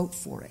out and vote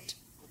for it.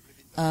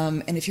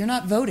 And if you're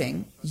not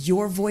voting,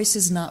 your voice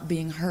is not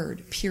being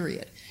heard,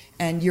 period.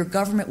 And your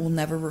government will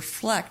never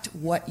reflect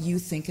what you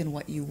think and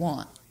what you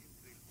want.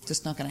 It's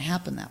just not going to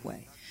happen that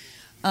way.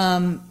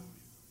 And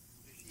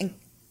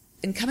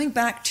coming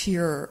back to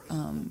your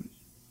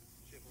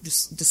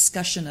this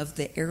discussion of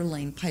the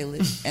airline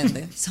pilot and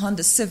the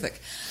Honda Civic,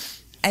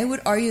 I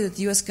would argue that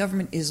the U.S.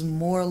 government is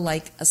more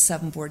like a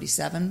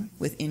 747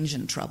 with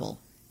engine trouble.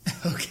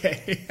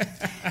 Okay.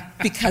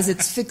 Because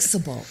it's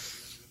fixable.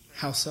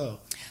 How so?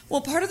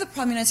 Well, part of the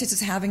problem the United States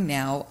is having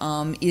now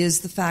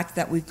is the fact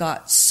that we've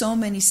got so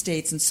many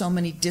states and so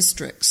many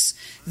districts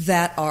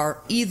that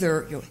are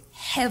either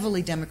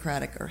heavily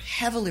Democratic or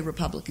heavily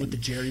Republican. With the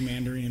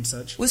gerrymandering and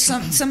such? With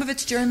some of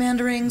it's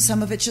gerrymandering,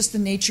 some of it's just the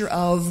nature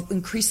of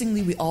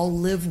increasingly we all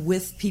live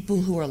with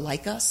people who are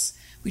like us.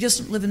 We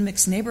just don't live in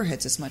mixed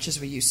neighborhoods as much as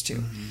we used to.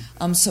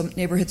 Mm-hmm. So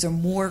neighborhoods are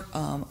more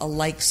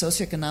alike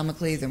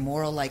socioeconomically, they're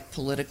more alike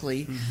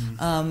politically,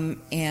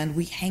 and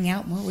we hang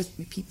out more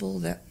with people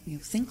that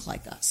think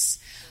like us.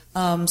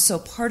 So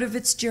part of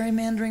it's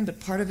gerrymandering,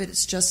 but part of it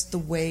is just the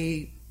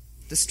way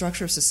the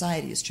structure of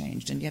society has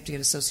changed, and you have to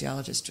get a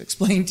sociologist to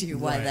explain to you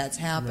why that's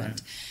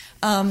happened.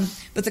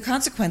 But the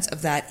consequence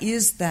of that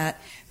is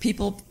that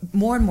people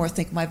more and more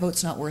think my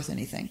vote's not worth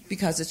anything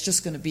because it's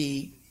just going to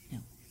be,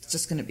 it's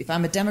just going to be, if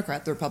I'm a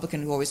Democrat, the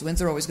Republican who always wins,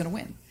 they're always going to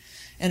win.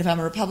 And if I'm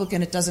a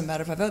Republican, it doesn't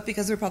matter if I vote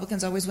because the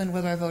Republicans always win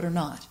whether I vote or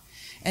not.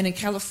 And in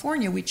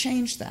California, we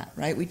changed that,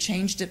 right? We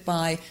changed it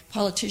by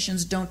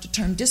politicians don't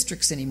determine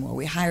districts anymore.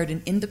 We hired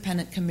an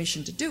independent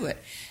commission to do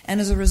it. And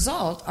as a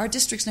result, our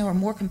districts now are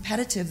more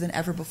competitive than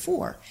ever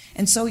before.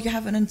 And so you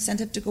have an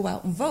incentive to go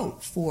out and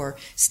vote for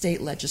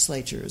state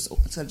legislators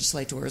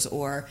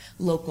or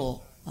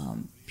local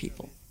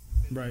people.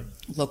 Right.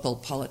 Local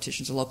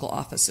politicians or local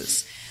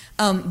offices.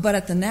 But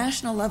at the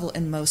national level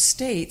in most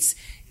states,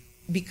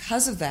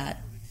 because of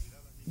that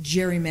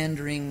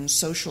gerrymandering,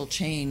 social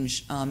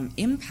change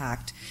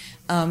impact,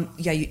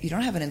 you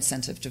don't have an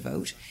incentive to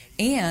vote.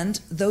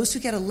 And those who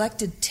get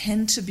elected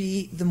tend to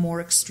be the more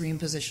extreme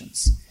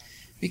positions.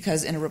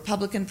 Because in a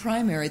Republican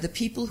primary, the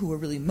people who are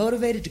really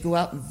motivated to go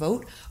out and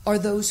vote are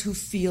those who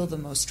feel the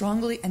most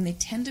strongly, and they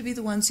tend to be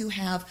the ones who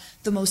have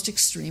the most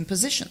extreme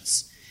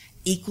positions.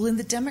 Equal in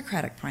the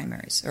Democratic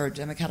primaries, or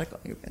Democratic,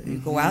 you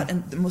go out,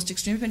 and the most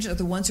extreme positions are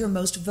the ones who are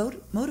most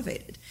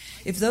motivated.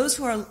 If those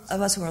of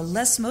us who are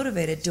less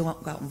motivated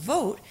don't go out and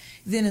vote,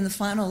 then in the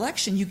final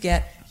election you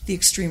get the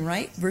extreme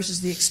right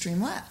versus the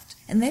extreme left.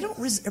 And they don't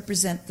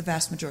represent the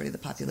vast majority of the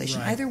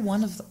population, right. Either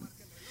one of them.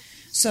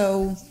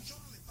 So...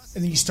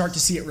 And then you start to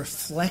see it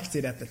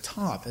reflected at the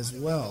top as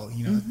well.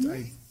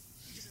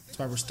 That's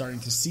why we're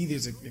starting to see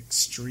these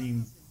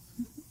extreme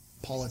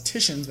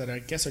politicians that I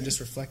guess are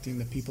just reflecting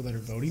the people that are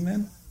voting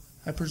then,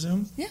 I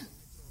presume? Yeah.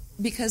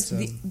 Because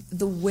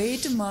the way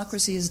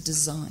democracy is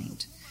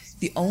designed,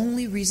 the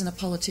only reason a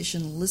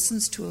politician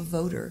listens to a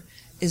voter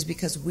is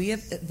because we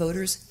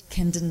voters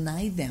can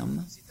deny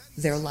them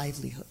their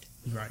livelihood.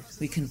 Right.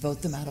 We can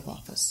vote them out of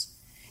office.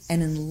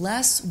 And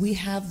unless we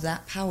have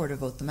that power to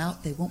vote them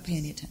out, they won't pay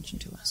any attention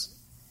to us.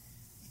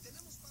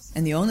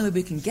 And the only way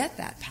we can get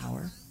that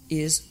power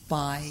is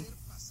by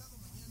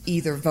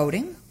either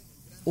voting,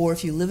 or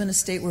if you live in a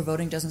state where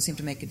voting doesn't seem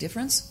to make a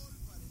difference,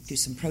 do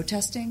some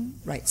protesting,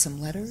 write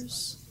some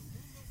letters,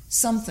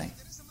 something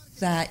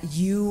that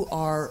you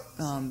are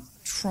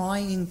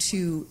trying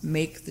to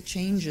make the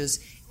changes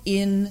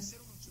in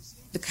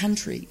the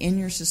country, in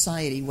your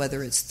society,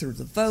 whether it's through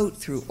the vote,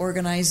 through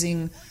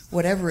organizing,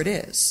 whatever it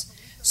is,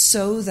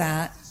 so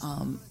that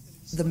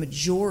the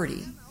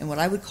majority, and what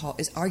I would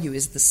argue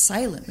is the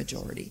silent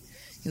majority,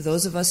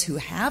 those of us who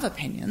have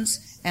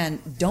opinions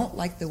and don't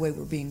like the way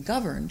we're being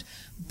governed,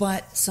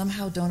 but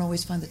somehow don't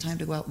always find the time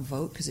to go out and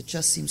vote because it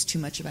just seems too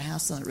much of a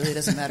hassle and it really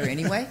doesn't matter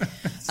anyway.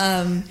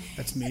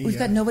 That's me. We've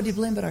got nobody to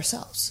blame but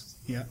ourselves.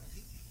 Yeah.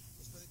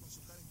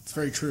 It's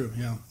very true,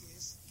 yeah.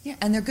 Yeah,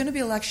 and there are going to be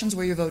elections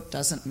where your vote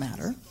doesn't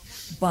matter,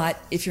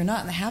 but if you're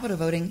not in the habit of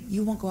voting,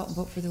 you won't go out and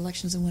vote for the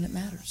elections and when it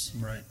matters.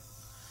 Right.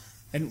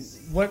 And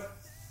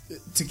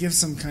to give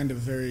some kind of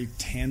very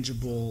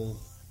tangible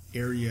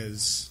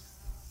areas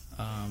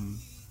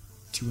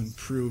to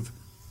improve,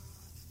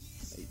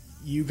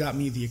 you got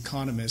me The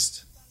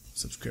Economist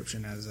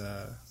subscription as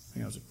a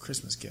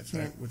Christmas gift,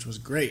 right? Which was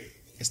great.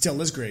 It still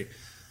is great.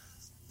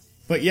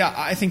 But yeah,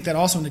 I think that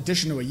also in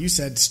addition to what you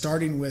said,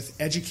 starting with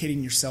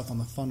educating yourself on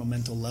the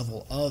fundamental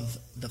level of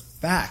the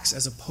facts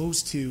as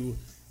opposed to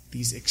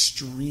these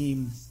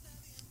extreme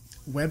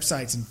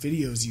websites and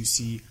videos you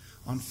see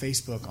on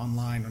Facebook,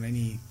 online, on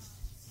any,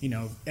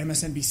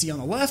 MSNBC on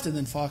the left and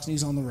then Fox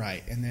News on the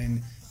right. And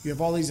then you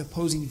have all these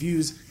opposing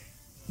views.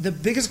 The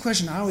biggest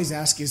question I always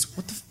ask is,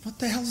 what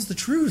the hell is the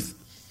truth?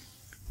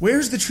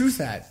 Where's the truth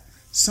at?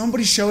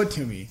 Somebody show it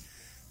to me.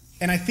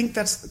 And I think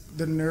that's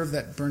the nerve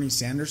that Bernie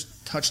Sanders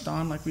touched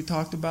on, like we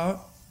talked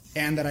about,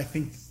 and that I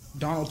think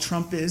Donald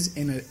Trump is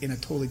in a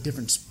totally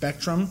different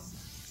spectrum.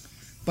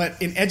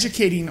 But in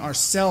educating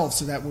ourselves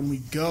so that when we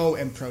go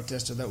and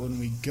protest, or that when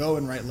we go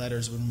and write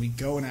letters, when we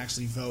go and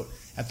actually vote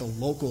at the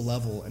local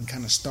level and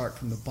kind of start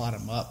from the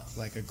bottom up,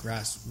 like a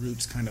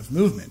grassroots kind of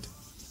movement,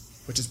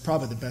 which is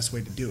probably the best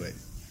way to do it.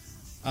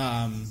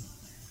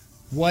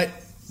 What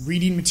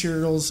reading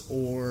materials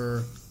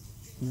or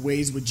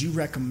ways would you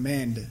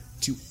recommend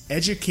to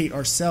educate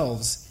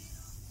ourselves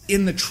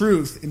in the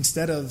truth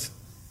instead of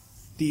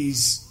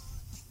these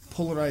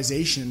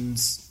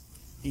polarizations,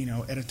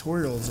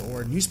 editorials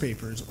or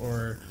newspapers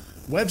or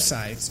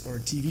websites or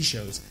TV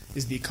shows?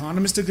 Is The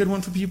Economist a good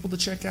one for people to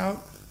check out?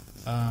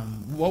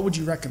 What would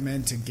you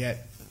recommend to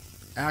get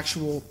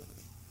actual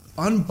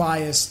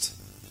unbiased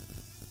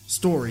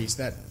stories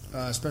that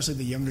especially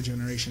the younger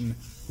generation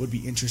would be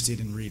interested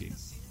in reading?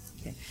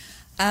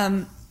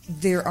 Okay.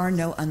 There are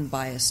no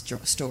unbiased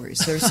stories.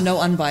 There's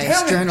no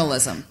unbiased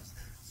journalism.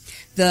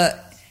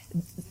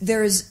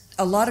 There is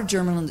a lot of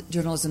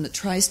journalism that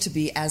tries to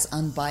be as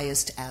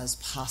unbiased as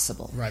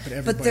possible. Right, but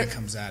everybody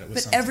comes at it with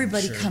something. But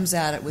everybody comes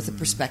at it with a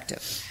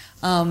perspective.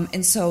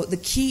 And so the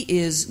key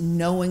is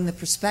knowing the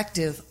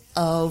perspective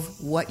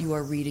of what you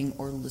are reading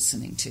or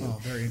listening to. Oh,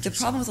 very interesting. The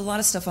problem with a lot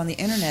of stuff on the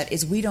internet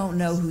is we don't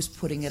know who's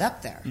putting it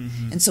up there.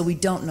 Mm-hmm. And so we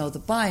don't know the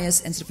bias.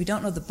 And so if we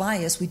don't know the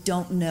bias, we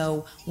don't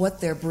know what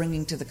they're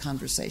bringing to the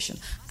conversation.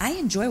 I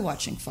enjoy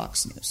watching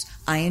Fox News.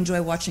 I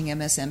enjoy watching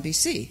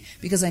MSNBC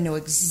because I know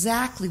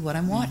exactly what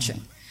I'm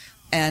watching.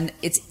 And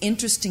it's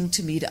interesting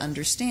to me to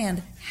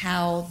understand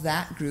how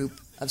that group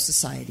of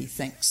society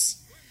thinks.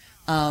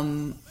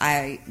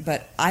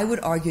 But I would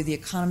argue The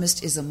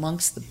Economist is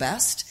amongst the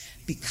best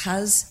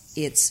because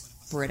it's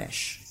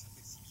British.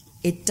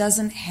 It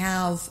doesn't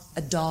have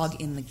a dog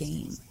in the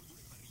game.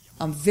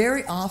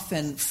 Very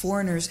often,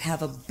 foreigners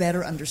have a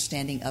better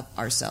understanding of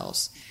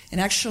ourselves. And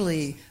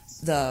actually,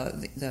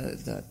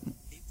 the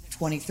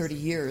 20, 30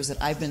 years that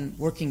I've been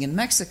working in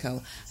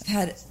Mexico, I've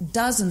had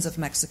dozens of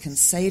Mexicans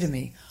say to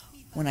me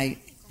when I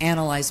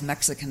analyze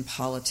Mexican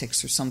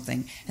politics or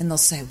something, and they'll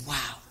say,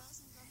 wow,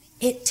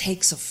 it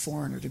takes a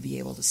foreigner to be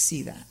able to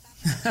see that.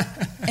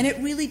 And it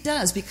really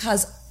does,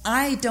 because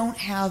I don't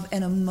have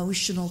an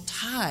emotional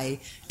tie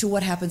to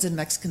what happens in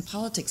Mexican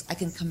politics. I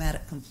can come at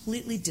it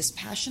completely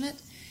dispassionate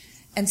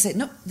and say,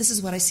 nope, this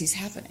is what I see is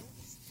happening.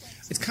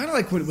 It's kind of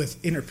like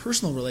with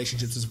interpersonal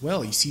relationships as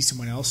well. You see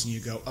someone else and you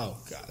go, oh,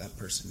 God, that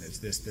person is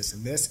this, this,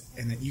 and this,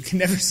 and then you can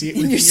never see it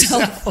with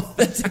yourself.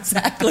 That's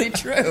exactly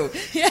true.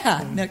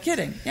 Yeah, no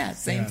kidding. Yeah,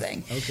 same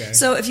thing. Okay.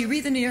 So if you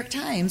read the New York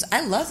Times,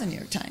 I love the New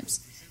York Times,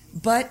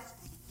 but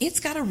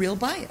it's got a real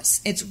bias.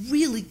 It's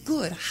really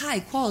good,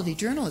 high-quality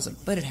journalism,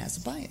 but it has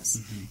a bias.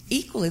 Mm-hmm.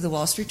 Equally, the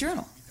Wall Street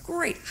Journal,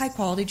 great,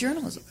 high-quality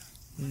journalism.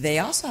 They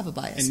also have a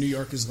bias. And New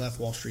York is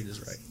left, Wall Street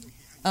is right.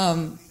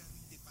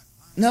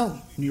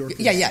 No. New York.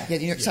 Yeah, New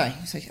York.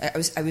 Yeah. Sorry.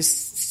 I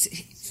was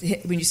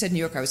when you said New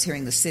York, I was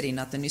hearing the city,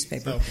 not the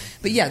newspaper. Okay.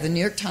 But yeah, the New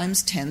York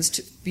Times tends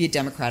to be a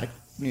Democratic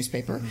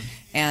newspaper, mm-hmm.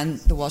 and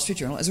the Wall Street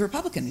Journal is a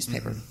Republican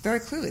newspaper. Mm-hmm. Very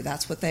clearly,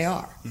 that's what they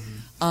are.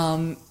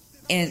 Mm-hmm.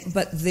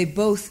 But they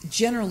both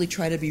generally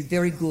try to be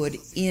very good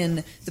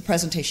in the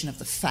presentation of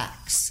the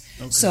facts.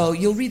 Okay. So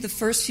you'll read the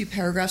first few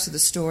paragraphs of the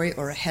story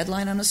or a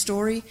headline on a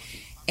story,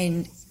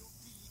 and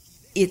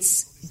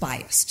it's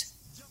biased.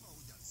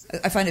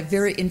 I find it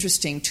very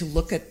interesting to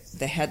look at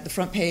the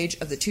front page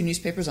of the two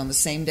newspapers on the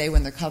same day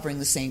when they're covering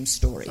the same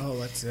story.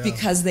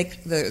 Because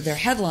their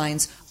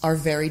headlines are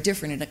very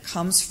different, and it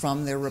comes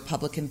from their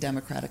Republican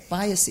Democratic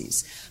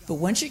biases. But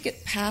once you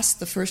get past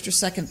the first or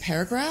second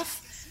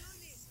paragraph,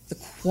 the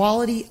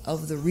quality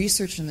of the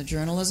research and the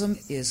journalism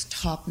is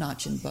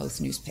top-notch in both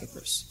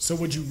newspapers. So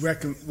would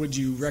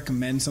you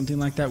recommend something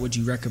like that? Would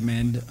you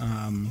recommend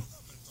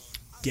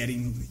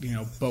getting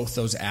both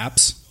those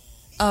apps?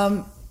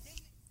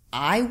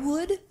 I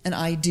would, and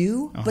I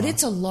do, but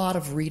it's a lot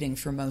of reading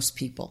for most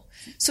people.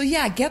 So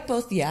yeah, get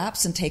both the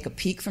apps and take a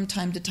peek from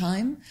time to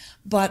time,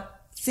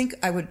 but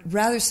I would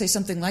rather say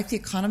something like The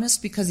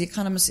Economist, because The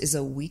Economist is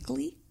a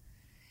weekly,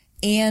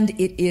 and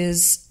it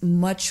is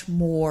much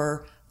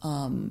more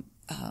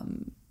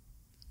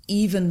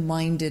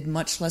even-minded,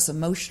 much less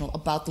emotional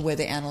about the way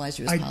they analyze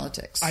U.S.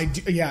 politics.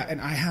 And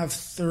I have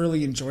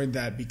thoroughly enjoyed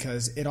that,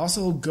 because it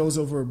also goes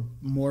over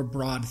more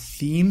broad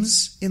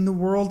themes in the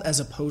world, as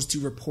opposed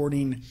to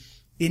reporting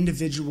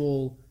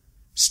individual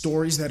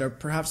stories that are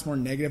perhaps more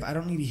negative. I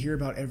don't need to hear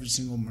about every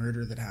single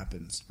murder that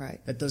happens. Right.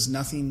 That does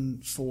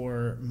nothing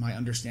for my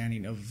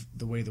understanding of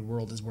the way the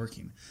world is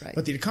working. Right.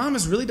 But The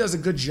Economist really does a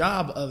good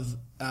job of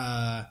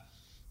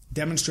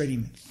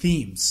demonstrating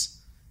themes.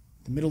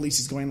 The Middle East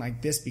is going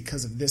like this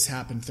because of this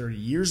happened 30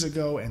 years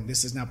ago, and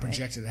this is now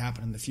projected to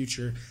happen in the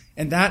future.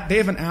 And that they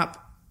have an app,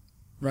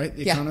 right?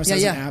 The Economist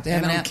has an app,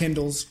 and on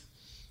Kindles.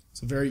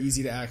 So very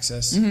easy to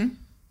access. Mm-hmm.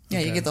 Yeah,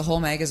 you get the whole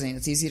magazine.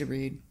 It's easy to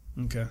read.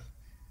 Okay.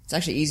 It's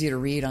actually easier to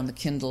read on the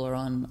Kindle or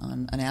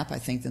on an app, I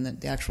think, than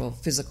the actual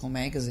physical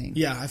magazine.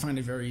 Yeah, I find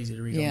it very easy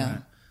to read on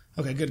that.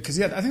 Okay, good.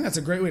 Because, I think that's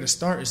a great way to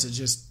start, is to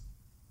just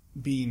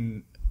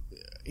being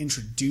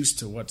introduced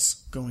to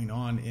what's going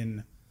on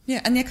in... Yeah,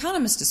 and The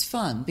Economist is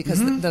fun, because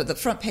the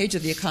front page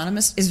of The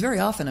Economist is very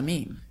often a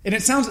meme. And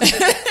it sounds...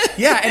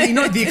 yeah, and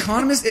The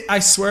Economist, I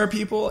swear,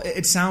 people,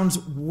 it sounds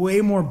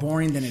way more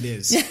boring than it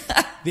is.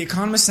 The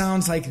Economist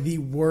sounds like the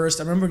worst.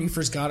 I remember when you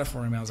first got it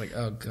for me, I was like,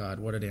 oh, God,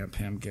 what did Aunt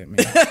Pam get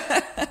me?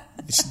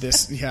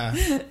 Thanks. Yeah,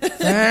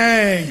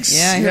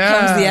 here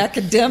comes the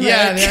academic.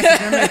 Yeah, the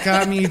academic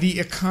got me the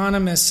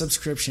Economist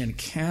subscription.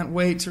 Can't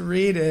wait to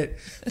read it.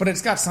 But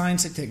it's got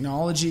science and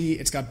technology.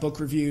 It's got book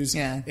reviews.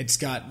 Yeah. It's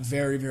got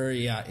very,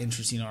 very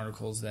interesting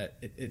articles that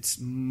it's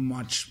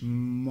much,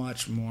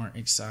 much more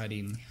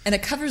exciting. And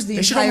it covers the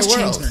entire world. They should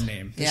almost change their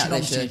name. They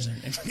should change their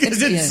name.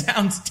 Because it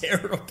sounds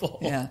terrible.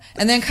 Yeah.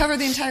 And then cover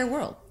the entire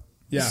world.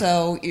 Yeah.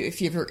 So if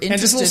you're interested, and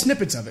just little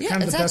snippets of it,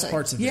 kind of the best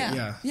parts of it.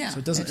 Yeah. So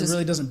it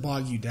really doesn't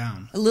bog you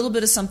down. A little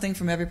bit of something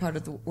from every part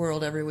of the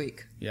world every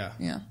week. Yeah.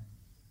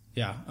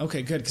 Yeah.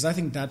 Okay, good. Because I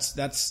think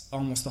that's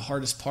almost the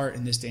hardest part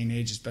in this day and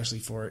age,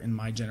 especially in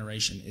my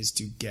generation, is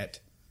to get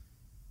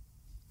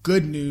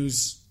good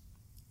news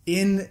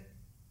in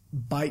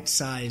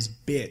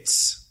bite-sized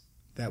bits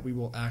that we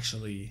will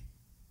actually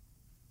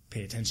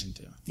pay attention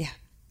to. Yeah.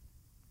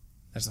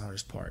 That's the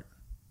hardest part.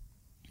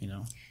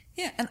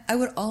 Yeah, and I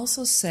would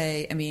also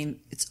say, I mean,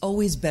 it's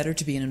always better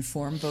to be an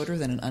informed voter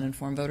than an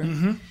uninformed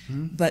voter.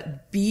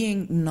 But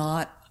being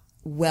not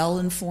well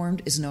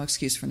informed is no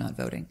excuse for not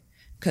voting.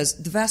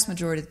 Because the vast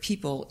majority of the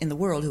people in the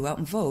world who out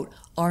and vote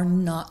are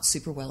not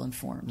super well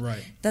informed.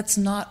 Right. That's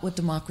not what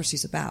democracy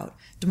is about.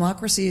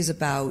 Democracy is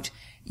about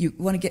you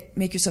want to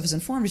make yourself as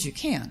informed as you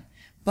can.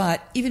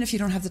 But even if you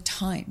don't have the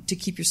time to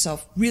keep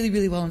yourself really,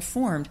 really well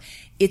informed,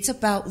 it's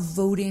about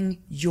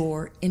voting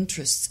your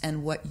interests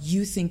and what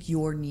you think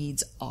your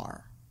needs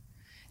are.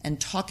 And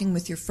talking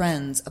with your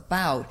friends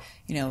about,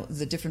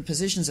 the different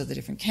positions of the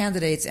different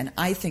candidates. And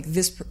I think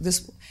this,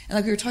 and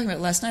like we were talking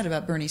about last night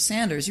about Bernie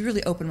Sanders, you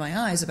really opened my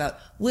eyes about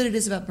what it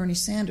is about Bernie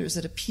Sanders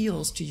that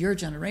appeals to your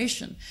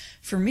generation.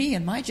 For me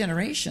and my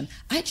generation,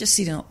 I just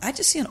see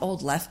an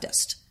old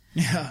leftist.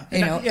 Yeah.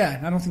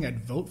 I don't think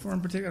I'd vote for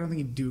him particularly. I don't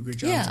think he'd do a good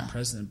job as a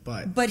president,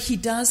 but he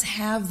does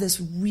have this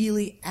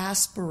really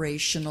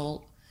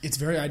aspirational. It's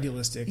very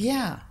idealistic.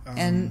 Yeah.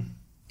 And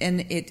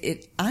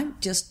I'm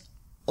just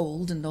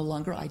old and no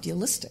longer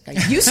idealistic.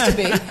 I used to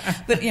be,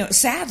 but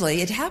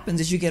sadly, it happens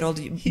as you get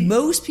older.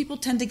 Most people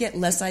tend to get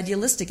less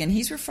idealistic, and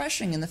he's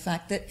refreshing in the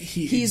fact that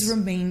he's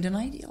remained an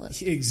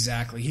idealist.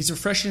 Exactly, he's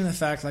refreshing in the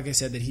fact, like I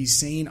said, that he's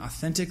saying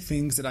authentic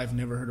things that I've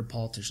never heard a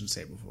politician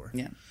say before.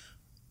 Yeah.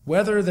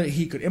 Whether that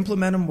he could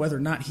implement them, whether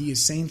or not he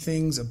is saying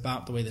things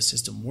about the way the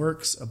system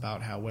works,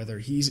 about how whether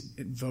he's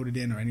voted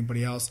in or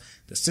anybody else,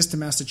 the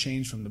system has to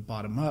change from the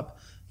bottom up,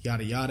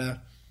 yada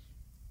yada.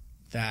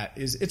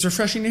 It's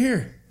refreshing to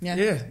hear.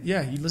 Yeah.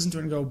 You listen to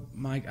it and go,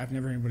 Mike, I've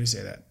never heard anybody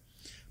say that.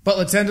 But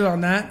let's end it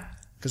on that,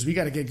 because we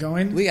got to get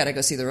going. We got to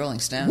go see the Rolling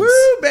Stones.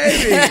 Woo,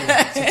 baby!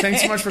 So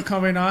thanks so much for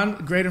coming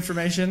on. Great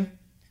information.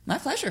 My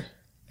pleasure.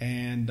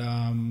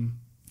 And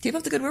keep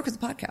up the good work with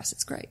the podcast.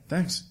 It's great.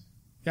 Thanks.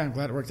 Yeah, I'm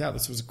glad it worked out.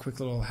 This was a quick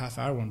little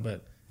half-hour one,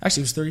 but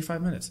actually it was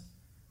 35 minutes.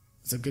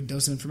 It's a good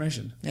dose of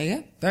information. There you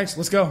go. Thanks.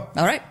 Let's go.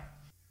 All right.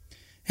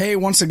 Hey,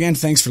 once again,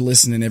 thanks for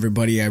listening,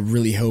 everybody. I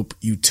really hope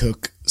you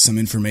took some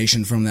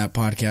information from that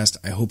podcast.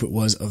 I hope it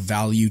was of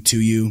value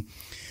to you.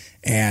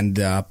 And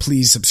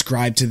please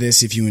subscribe to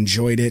this if you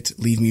enjoyed it.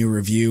 Leave me a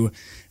review.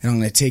 And I'm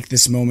going to take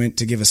this moment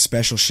to give a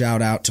special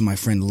shout out to my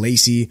friend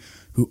Lacey,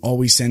 who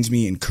always sends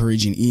me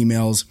encouraging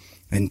emails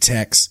and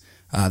texts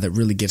that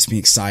really gets me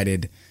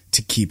excited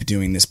to keep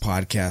doing this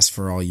podcast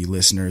for all you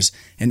listeners.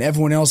 And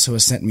everyone else who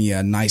has sent me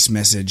a nice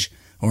message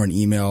or an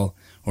email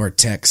or a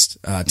text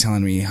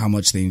telling me how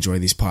much they enjoy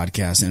these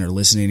podcasts and are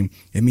listening.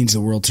 It means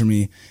the world to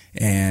me,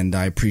 and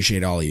I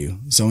appreciate all of you.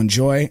 So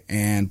enjoy,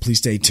 and please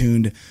stay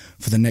tuned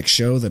for the next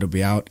show that'll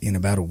be out in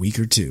about a week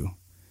or two.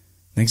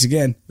 Thanks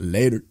again.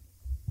 Later.